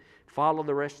listen, follow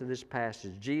the rest of this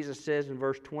passage. Jesus says in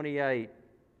verse 28,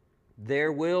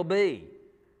 there will be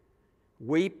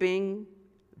weeping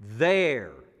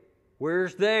there.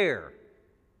 Where's there?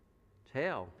 It's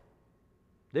hell.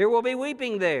 There will be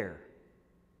weeping there,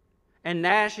 and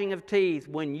gnashing of teeth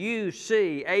when you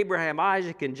see Abraham,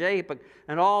 Isaac, and Jacob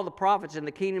and all the prophets in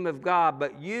the kingdom of God,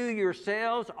 but you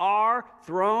yourselves are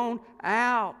thrown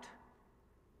out.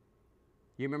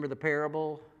 You remember the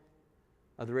parable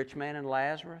of the rich man and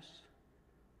Lazarus?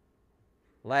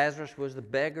 Lazarus was the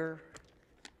beggar.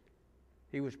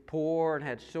 He was poor and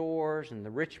had sores, and the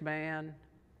rich man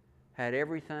had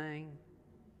everything.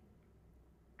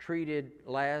 Treated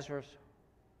Lazarus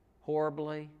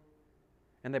horribly,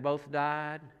 and they both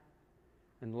died.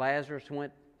 And Lazarus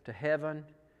went to heaven,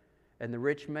 and the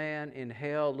rich man in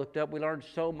hell looked up. We learned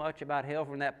so much about hell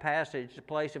from that passage. It's a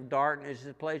place of darkness. It's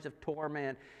a place of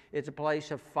torment. It's a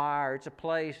place of fire. It's a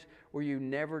place where you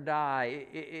never die.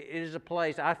 It is a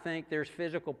place, I think there's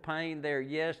physical pain there.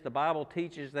 Yes, the Bible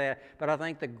teaches that. But I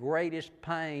think the greatest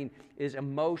pain is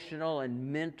emotional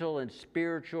and mental and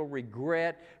spiritual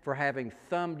regret for having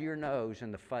thumbed your nose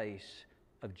in the face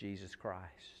of Jesus Christ.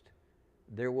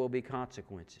 There will be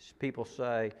consequences. People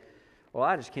say, well,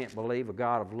 I just can't believe a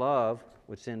God of love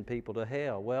would send people to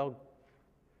hell. Well,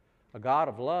 a God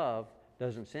of love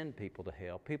doesn't send people to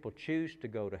hell. People choose to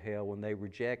go to hell when they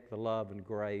reject the love and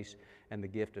grace and the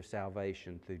gift of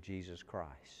salvation through Jesus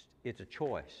Christ. It's a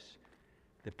choice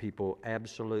that people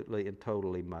absolutely and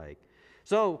totally make.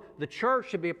 So the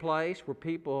church should be a place where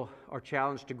people are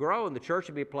challenged to grow, and the church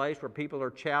should be a place where people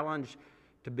are challenged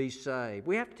to be saved.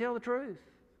 We have to tell the truth.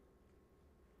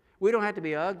 We don't have to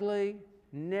be ugly,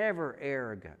 never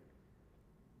arrogant.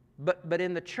 But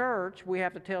in the church, we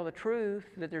have to tell the truth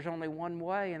that there's only one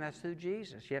way, and that's through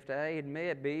Jesus. You have to A,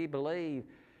 admit, B, believe,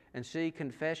 and C,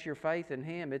 confess your faith in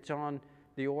Him. It's on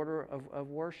the order of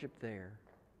worship there.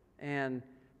 And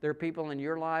there are people in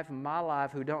your life and my life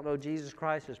who don't know Jesus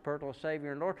Christ as personal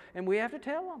Savior and Lord, and we have to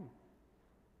tell them.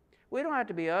 We don't have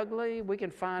to be ugly. We can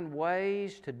find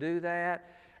ways to do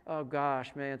that. Oh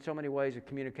gosh, man, so many ways of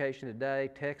communication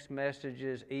today. Text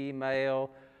messages,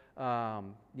 email.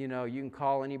 You can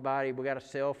call anybody. We got a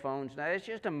cell phones now. It's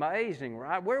just amazing,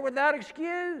 right? We're without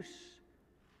excuse.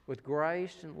 With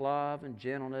grace and love and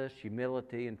gentleness,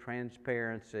 humility and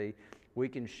transparency, we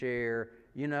can share,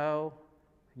 you know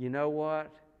what?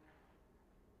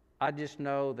 I just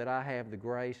know that I have the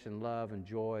grace and love and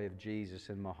joy of Jesus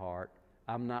in my heart.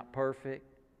 I'm not perfect,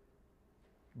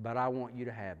 but I want you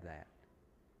to have that.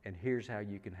 And here's how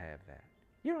you can have that.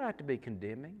 You don't have to be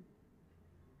condemning.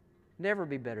 Never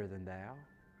be better than thou.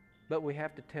 But we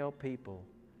have to tell people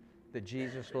that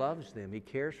Jesus loves them. He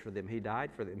cares for them. He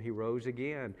died for them. He rose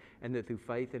again. And that through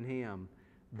faith in Him,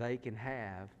 they can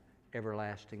have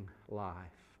everlasting life.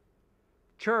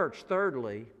 Church,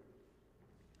 thirdly,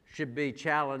 should be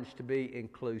challenged to be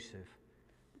inclusive.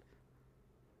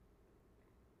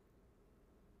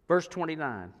 Verse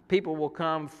 29, people will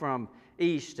come from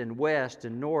east and west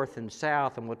and north and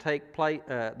south and will take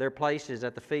their places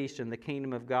at the feast in the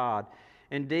kingdom of God.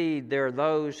 Indeed, there are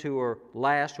those who are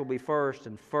last will be first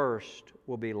and first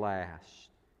will be last.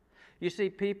 You see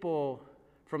people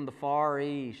from the far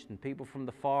east and people from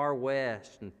the far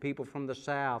west and people from the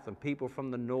south and people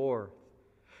from the north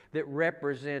that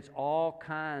represents all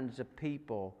kinds of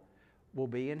people will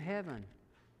be in heaven.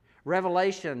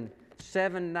 Revelation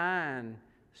 7:9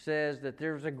 says that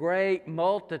there was a great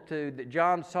multitude that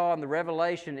John saw in the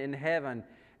Revelation in heaven,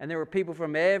 and there were people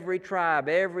from every tribe,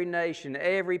 every nation,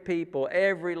 every people,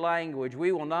 every language.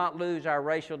 We will not lose our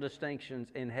racial distinctions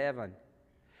in heaven.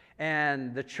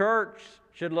 And the church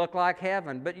should look like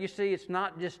heaven. But you see, it's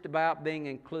not just about being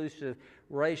inclusive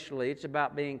racially. It's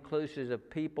about being inclusive of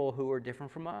people who are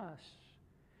different from us.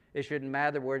 It shouldn't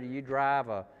matter whether you drive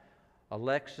a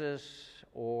Lexus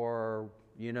or,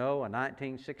 a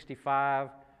 1965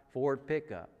 Ford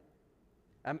pickup.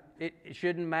 It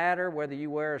shouldn't matter whether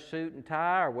you wear a suit and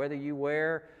tie or whether you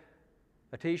wear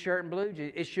a T-shirt and blue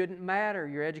jeans. It shouldn't matter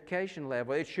your education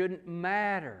level. It shouldn't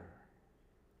matter.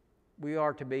 We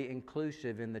are to be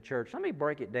inclusive in the church. Let me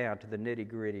break it down to the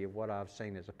nitty-gritty of what I've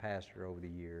seen as a pastor over the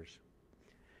years.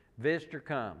 Visitor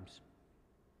comes.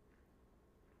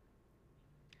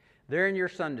 They're in your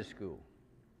Sunday school.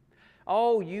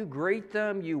 Oh, you greet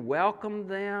them, you welcome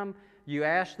them. you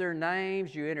ask their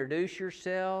names, you introduce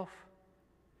yourself,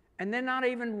 and they're not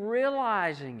even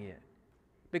realizing it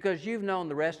because you've known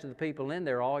the rest of the people in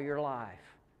there all your life.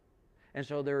 And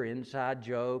so there are inside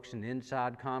jokes and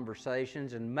inside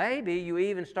conversations, and maybe you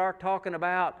even start talking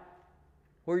about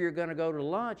where you're going to go to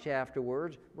lunch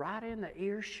afterwards, right in the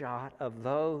earshot of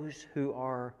those who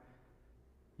are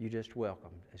you just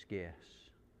welcomed as guests.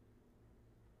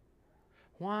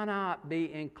 Why not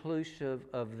be inclusive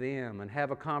of them and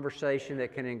have a conversation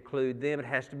that can include them? It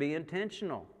has to be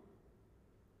intentional.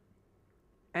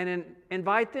 And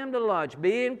invite them to lunch.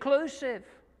 Be inclusive.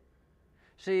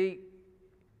 See,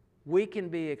 we can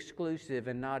be exclusive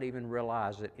and not even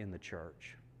realize it in the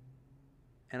church.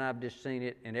 And I've just seen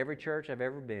it in every church I've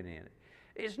ever been in.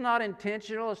 It's not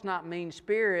intentional, it's not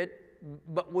mean-spirit,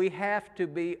 but we have to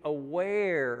be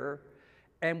aware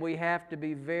and we have to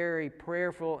be very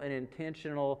prayerful and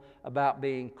intentional about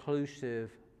being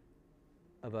inclusive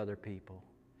of other people.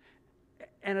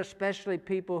 And especially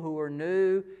people who are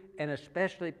new, and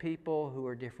especially people who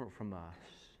are different from us.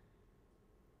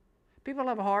 People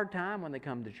have a hard time when they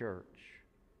come to church.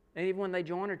 And even when they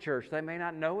join a church, they may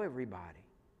not know everybody.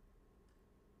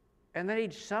 And they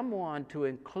need someone to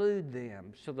include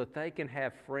them so that they can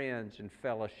have friends and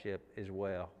fellowship as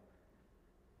well.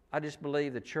 I just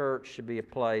believe the church should be a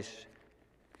place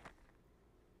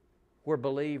where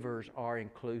believers are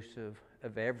inclusive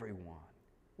of everyone.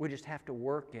 We just have to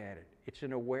work at it. It's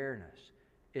an awareness.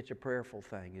 It's a prayerful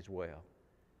thing as well.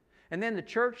 And then the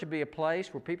church should be a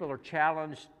place where people are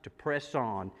challenged to press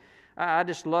on. I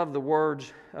just love the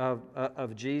words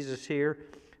of Jesus here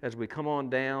as we come on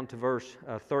down to verse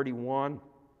 31.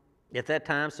 At that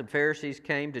time, some Pharisees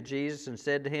came to Jesus and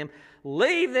said to him,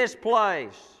 "Leave this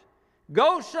place.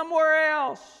 Go somewhere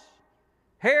else.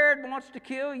 Herod wants to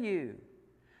kill you."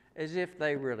 As if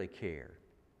they really cared.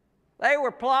 They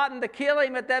were plotting to kill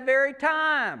him at that very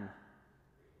time.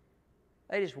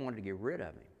 They just wanted to get rid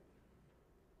of him.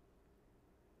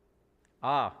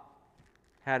 How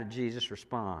did Jesus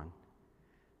respond?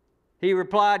 He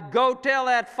replied, "Go tell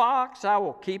that fox, I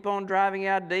will keep on driving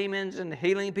out demons and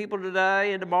healing people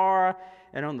today and tomorrow,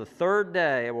 and on the third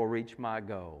day I will reach my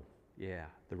goal." Yeah,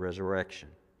 the resurrection.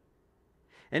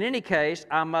 In any case,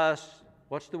 I must,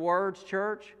 what's the words,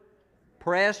 church?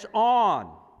 Press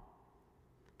on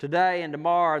today and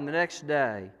tomorrow and the next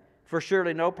day. For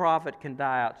surely no prophet can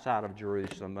die outside of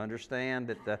Jerusalem. Understand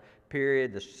that the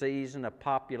period, the season of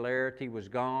popularity was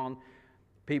gone.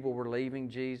 People were leaving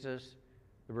Jesus.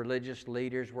 The religious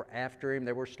leaders were after him.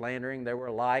 They were slandering. They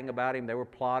were lying about him. They were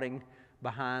plotting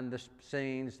behind the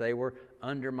scenes. They were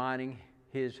undermining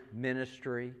his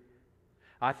ministry.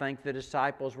 I think the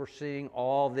disciples were seeing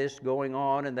all this going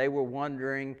on, and they were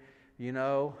wondering,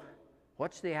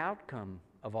 what's the outcome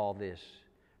of all this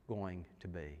going to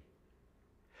be?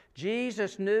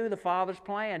 Jesus knew the Father's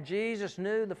plan. Jesus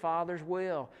knew the Father's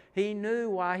will. He knew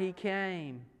why He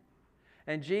came.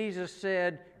 And Jesus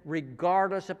said,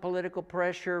 regardless of political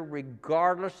pressure,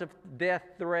 regardless of death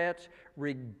threats,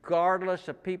 regardless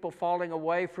of people falling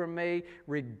away from me,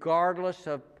 regardless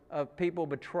of people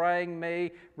betraying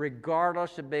me,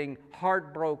 regardless of being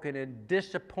heartbroken and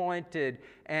disappointed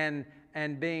and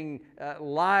being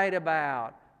lied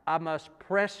about, I must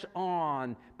press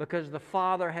on because the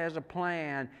Father has a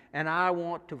plan and I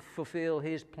want to fulfill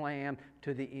His plan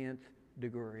to the nth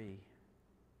degree.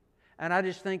 And I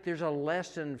just think there's a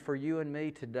lesson for you and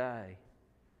me today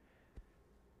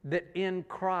that in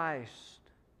Christ,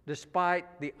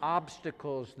 despite the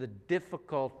obstacles, the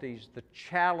difficulties, the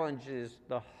challenges,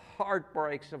 the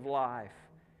heartbreaks of life,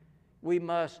 we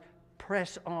must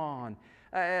press on.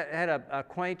 I had an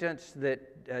acquaintance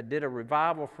that did a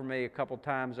revival for me a couple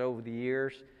times over the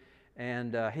years,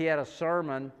 and he had a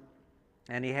sermon,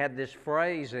 and he had this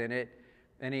phrase in it,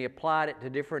 and he applied it to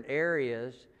different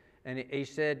areas. And he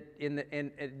said in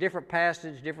a different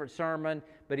passage, different sermon,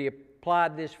 but he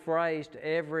applied this phrase to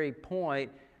every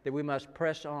point that we must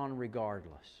press on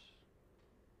regardless.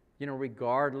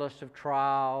 Regardless of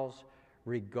trials,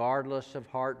 regardless of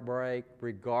heartbreak,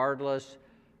 regardless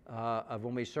of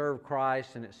when we serve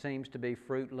Christ and it seems to be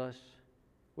fruitless,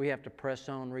 we have to press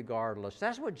on regardless.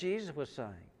 That's what Jesus was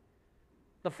saying.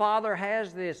 The Father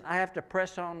has this. I have to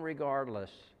press on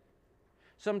regardless.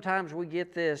 Sometimes we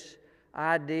get this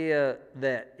idea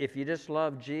that if you just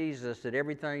love Jesus, that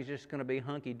everything's just going to be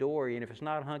hunky-dory, and if it's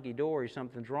not hunky-dory,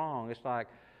 something's wrong. It's like,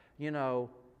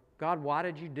 God, why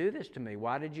did you do this to me?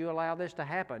 Why did you allow this to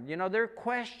happen? There are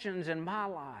questions in my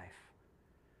life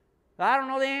that I don't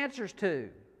know the answers to.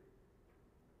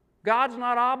 God's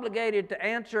not obligated to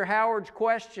answer Howard's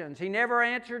questions. He never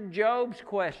answered Job's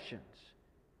questions.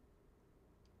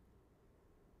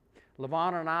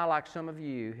 LaVonna and I, like some of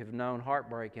you, have known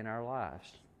heartbreak in our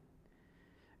lives.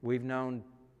 We've known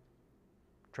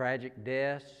tragic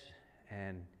deaths,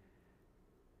 and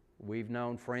we've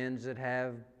known friends that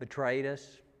have betrayed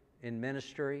us in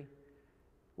ministry.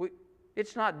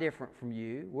 It's not different from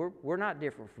you. We're not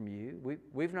different from you.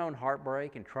 We've known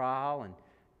heartbreak and trial and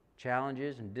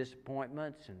challenges and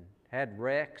disappointments and had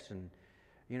wrecks and,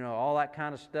 all that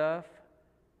kind of stuff.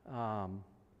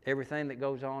 Everything that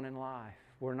goes on in life.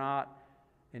 We're not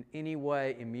in any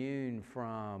way immune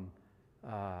from,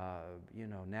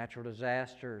 natural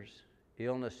disasters,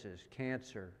 illnesses,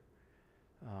 cancer.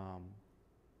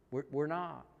 We're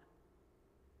not.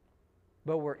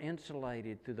 But we're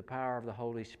insulated through the power of the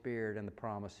Holy Spirit and the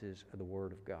promises of the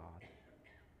Word of God.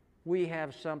 We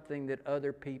have something that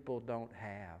other people don't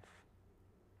have.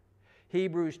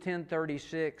 Hebrews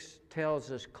 10:36 tells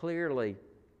us clearly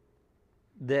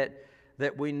that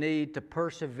we need to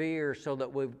persevere so that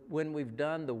when we've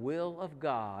done the will of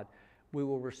God, we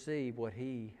will receive what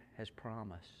He has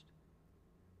promised.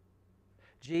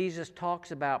 Jesus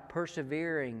talks about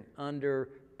persevering under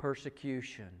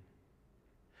persecution.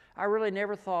 I really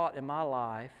never thought in my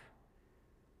life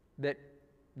that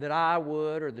I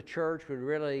would or the church would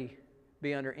really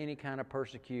be under any kind of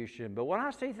persecution. But when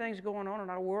I see things going on in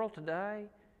our world today,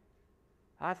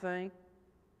 I think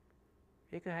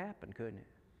it could happen, couldn't it?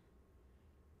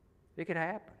 It could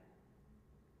happen.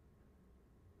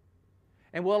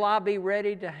 And will I be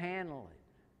ready to handle it?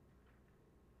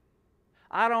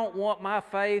 I don't want my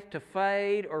faith to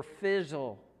fade or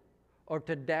fizzle or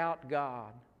to doubt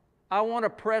God. I want to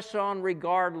press on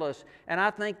regardless. And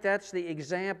I think that's the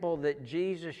example that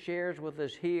Jesus shares with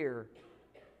us here.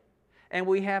 And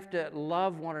we have to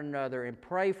love one another and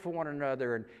pray for one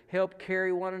another and help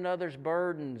carry one another's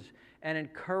burdens and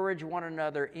encourage one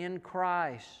another in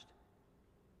Christ.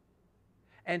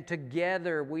 And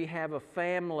together we have a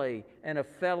family and a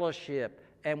fellowship,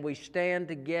 and we stand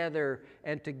together,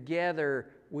 and together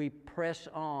we press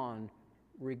on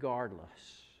regardless.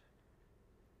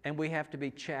 And we have to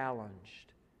be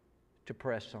challenged to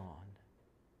press on.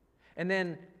 And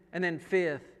then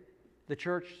fifth, the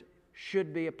church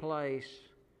should be a place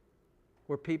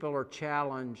where people are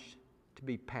challenged to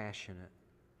be passionate.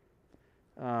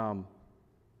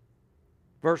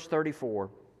 Verse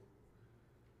 34.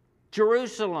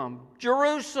 Jerusalem,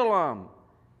 Jerusalem,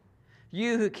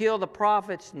 you who kill the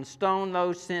prophets and stone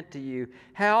those sent to you,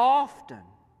 how often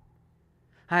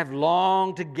I have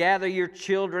longed to gather your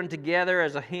children together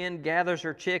as a hen gathers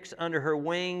her chicks under her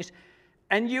wings,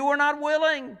 and you were not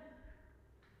willing.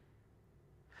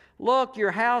 Look,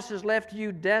 your house has left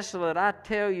you desolate. I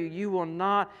tell you, you will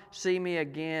not see me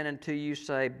again until you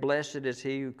say, blessed is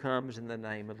he who comes in the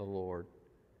name of the Lord.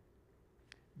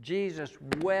 Jesus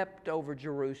wept over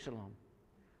Jerusalem.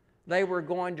 They were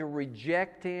going to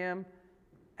reject him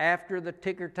after the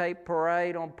ticker tape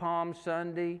parade on Palm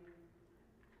Sunday.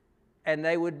 And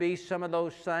they would be some of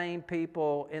those same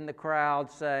people in the crowd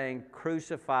saying,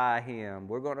 crucify him.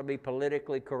 We're going to be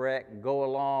politically correct and go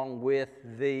along with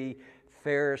the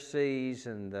Pharisees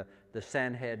and the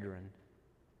Sanhedrin.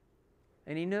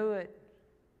 And he knew it.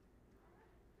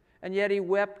 And yet he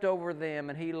wept over them,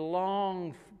 and he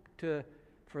longed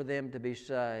for them to be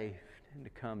saved and to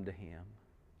come to him.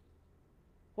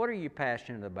 What are you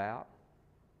passionate about?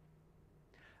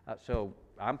 So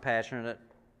I'm passionate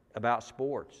about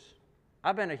sports.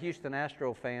 I've been a Houston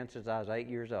Astro fan since I was 8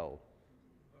 years old.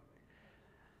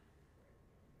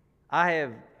 I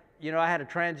had a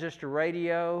transistor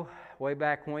radio way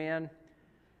back when,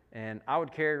 and I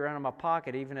would carry it around in my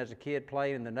pocket even as a kid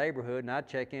playing in the neighborhood, and I'd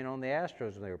check in on the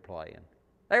Astros when they were playing.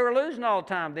 They were losing all the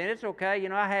time then. It's okay.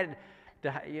 I had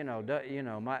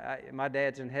to, my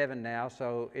dad's in heaven now,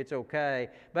 so it's okay.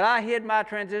 But I hid my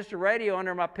transistor radio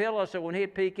under my pillow so when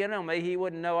he'd peek in on me, he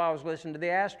wouldn't know I was listening to the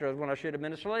Astros when I should have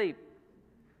been asleep.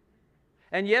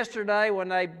 And yesterday, when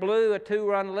they blew a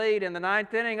 2-run lead in the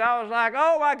 9th inning, I was like,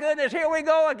 oh my goodness, here we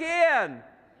go again.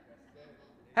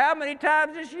 How many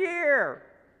times this year?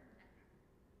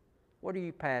 What are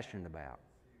you passionate about?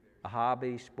 A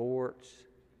hobby, sports,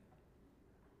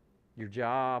 your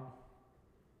job?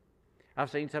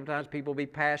 I've seen sometimes people be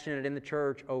passionate in the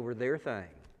church over their thing.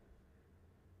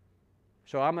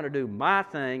 So I'm going to do my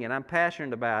thing, and I'm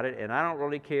passionate about it, and I don't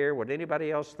really care what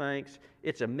anybody else thinks.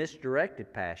 It's a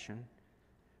misdirected passion,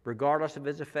 regardless of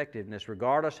its effectiveness,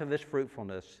 regardless of its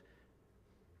fruitfulness.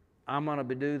 I'm going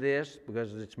to do this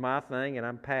because it's my thing, and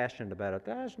I'm passionate about it.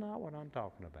 That's not what I'm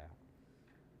talking about.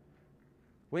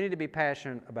 We need to be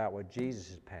passionate about what Jesus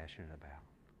is passionate about.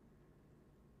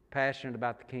 Passionate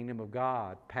about the kingdom of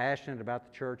God, passionate about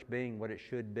the church being what it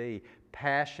should be,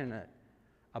 passionate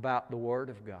about the Word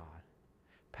of God.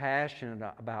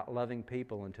 passionate about loving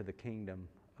people into the kingdom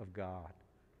of God.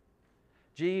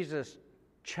 Jesus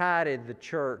chided the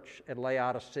church at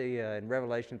Laodicea in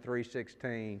Revelation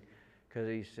 3:16 because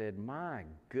he said, my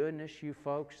goodness, you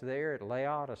folks there at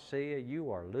Laodicea,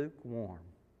 you are lukewarm.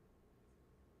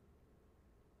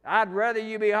 I'd rather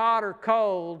you be hot or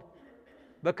cold.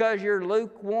 Because you're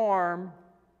lukewarm,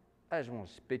 I just want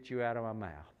to spit you out of my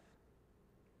mouth.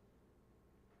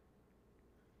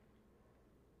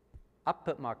 I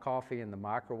put my coffee in the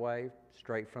microwave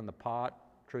straight from the pot.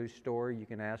 True story. You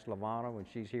can ask LaVonna when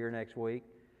she's here next week.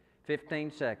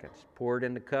 15 seconds. Pour it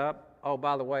in the cup. Oh,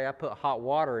 by the way, I put hot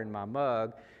water in my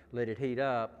mug, let it heat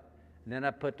up, and then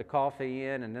I put the coffee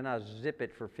in, and then I zip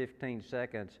it for 15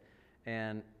 seconds.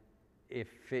 And if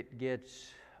it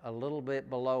gets a little bit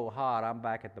below hot, I'm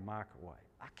back at the microwave.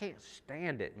 I can't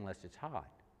stand it unless it's hot.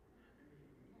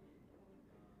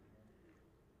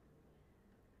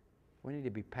 We need to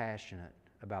be passionate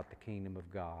about the kingdom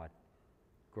of God,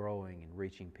 growing and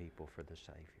reaching people for the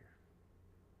Savior.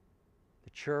 The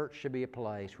church should be a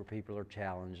place where people are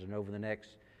challenged, and over the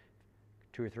next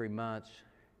 2 or 3 months,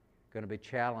 going to be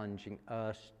challenging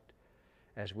us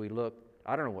as we look.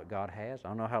 I don't know what God has. I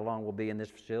don't know how long we'll be in this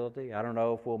facility. I don't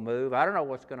know if we'll move. I don't know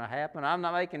what's going to happen. I'm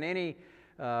not making any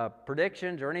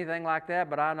predictions or anything like that,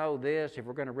 but I know this. If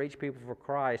we're going to reach people for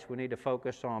Christ, we need to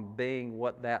focus on being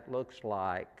what that looks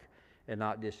like and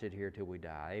not just sit here till we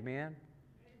die. Amen? Amen.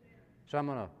 So I'm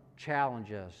going to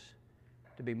challenge us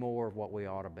to be more of what we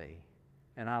ought to be.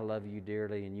 And I love you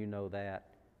dearly, and you know that.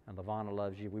 And LaVonna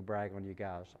loves you. We brag on you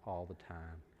guys all the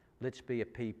time. Let's be a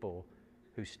people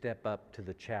who step up to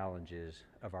the challenges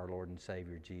of our Lord and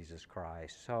Savior, Jesus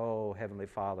Christ. So, Heavenly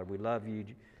Father, we love you.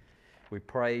 We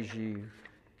praise you.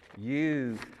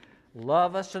 You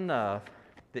love us enough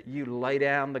that you lay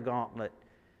down the gauntlet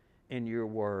in your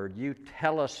word. You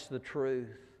tell us the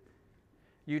truth.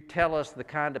 You tell us the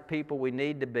kind of people we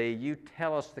need to be. You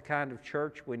tell us the kind of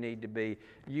church we need to be.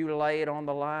 You lay it on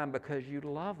the line because you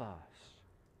love us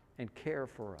and care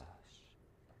for us.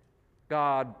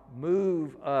 God,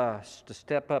 move us to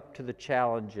step up to the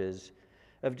challenges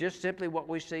of just simply what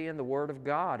we see in the Word of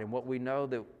God and what we know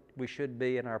that we should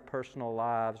be in our personal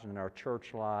lives and in our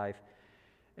church life.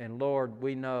 And Lord,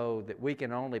 we know that we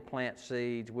can only plant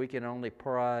seeds, we can only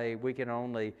pray, we can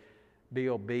only be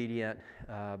obedient,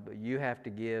 but you have to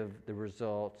give the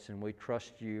results, and we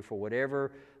trust you for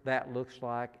whatever that looks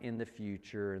like in the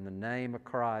future. In the name of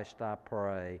Christ, I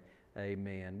pray.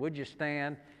 Amen. Would you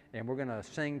stand? And we're going to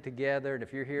sing together. And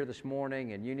if you're here this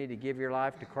morning and you need to give your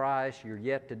life to Christ, you're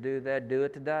yet to do that, do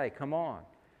it today. Come on.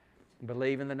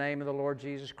 Believe in the name of the Lord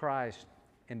Jesus Christ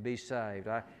and be saved.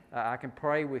 I can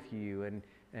pray with you.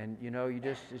 And you know,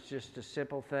 it's just a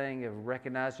simple thing of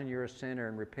recognizing you're a sinner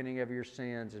and repenting of your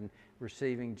sins and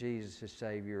receiving Jesus as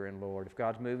Savior and Lord. If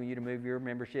God's moving you to move your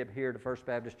membership here to First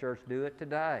Baptist Church, do it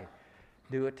today.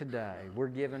 Do it today. We're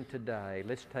given today.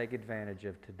 Let's take advantage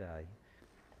of today.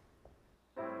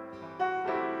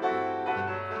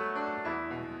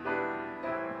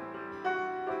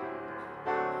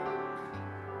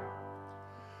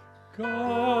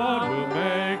 God will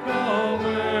make a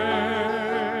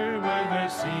way when there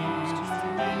seems to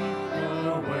be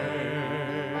no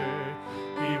way.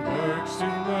 He works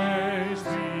in ways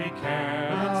we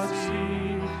cannot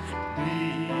see.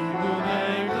 He will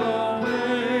make a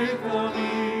way for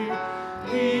me.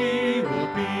 He will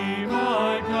be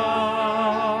my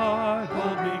God.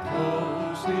 Hold me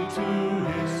closely to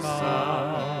His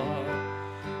side.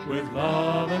 With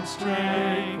love and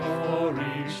strength for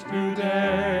each new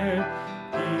day.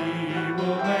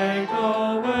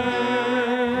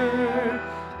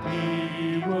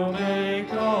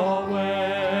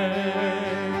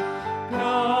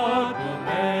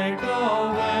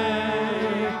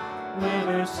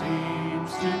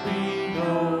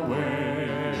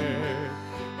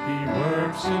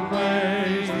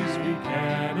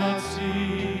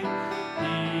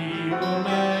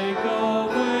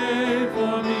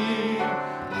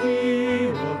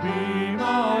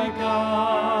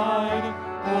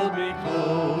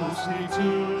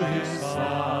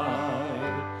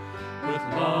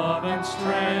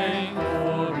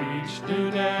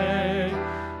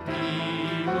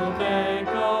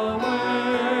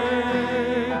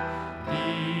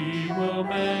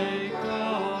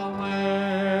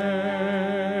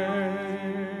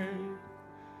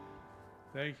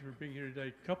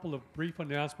 A couple of brief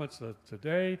announcements.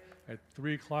 Today at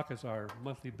 3 o'clock is our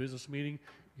monthly business meeting.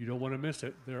 You don't want to miss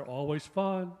it. They're always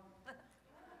fun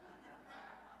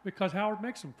because Howard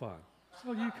makes them fun.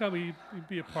 So you come, you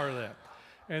be a part of that.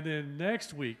 And then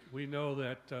next week, we know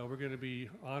that we're going to be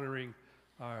honoring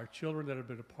our children that have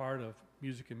been a part of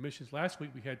music and missions. Last week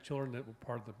we had children that were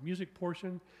part of the music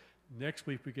portion. Next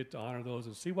week we get to honor those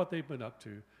and see what they've been up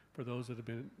to for those that have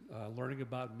been learning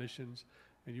about missions,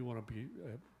 and you want to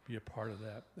be a part of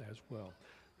that as well.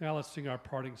 Now let's sing our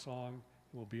parting song,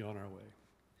 and we'll be on our way.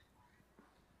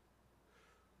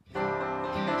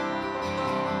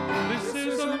 This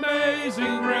is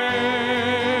amazing grace.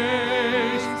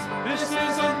 This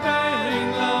is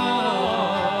unfailing love.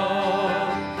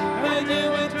 That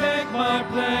you would take my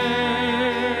place.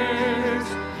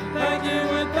 That you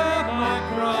would bear my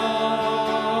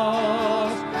cross.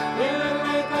 You would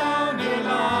lay down your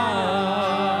life.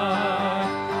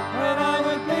 That I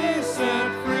would be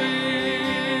set free.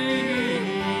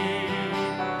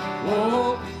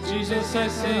 Oh, Jesus, I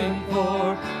sing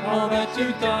for all that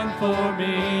you've done for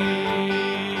me.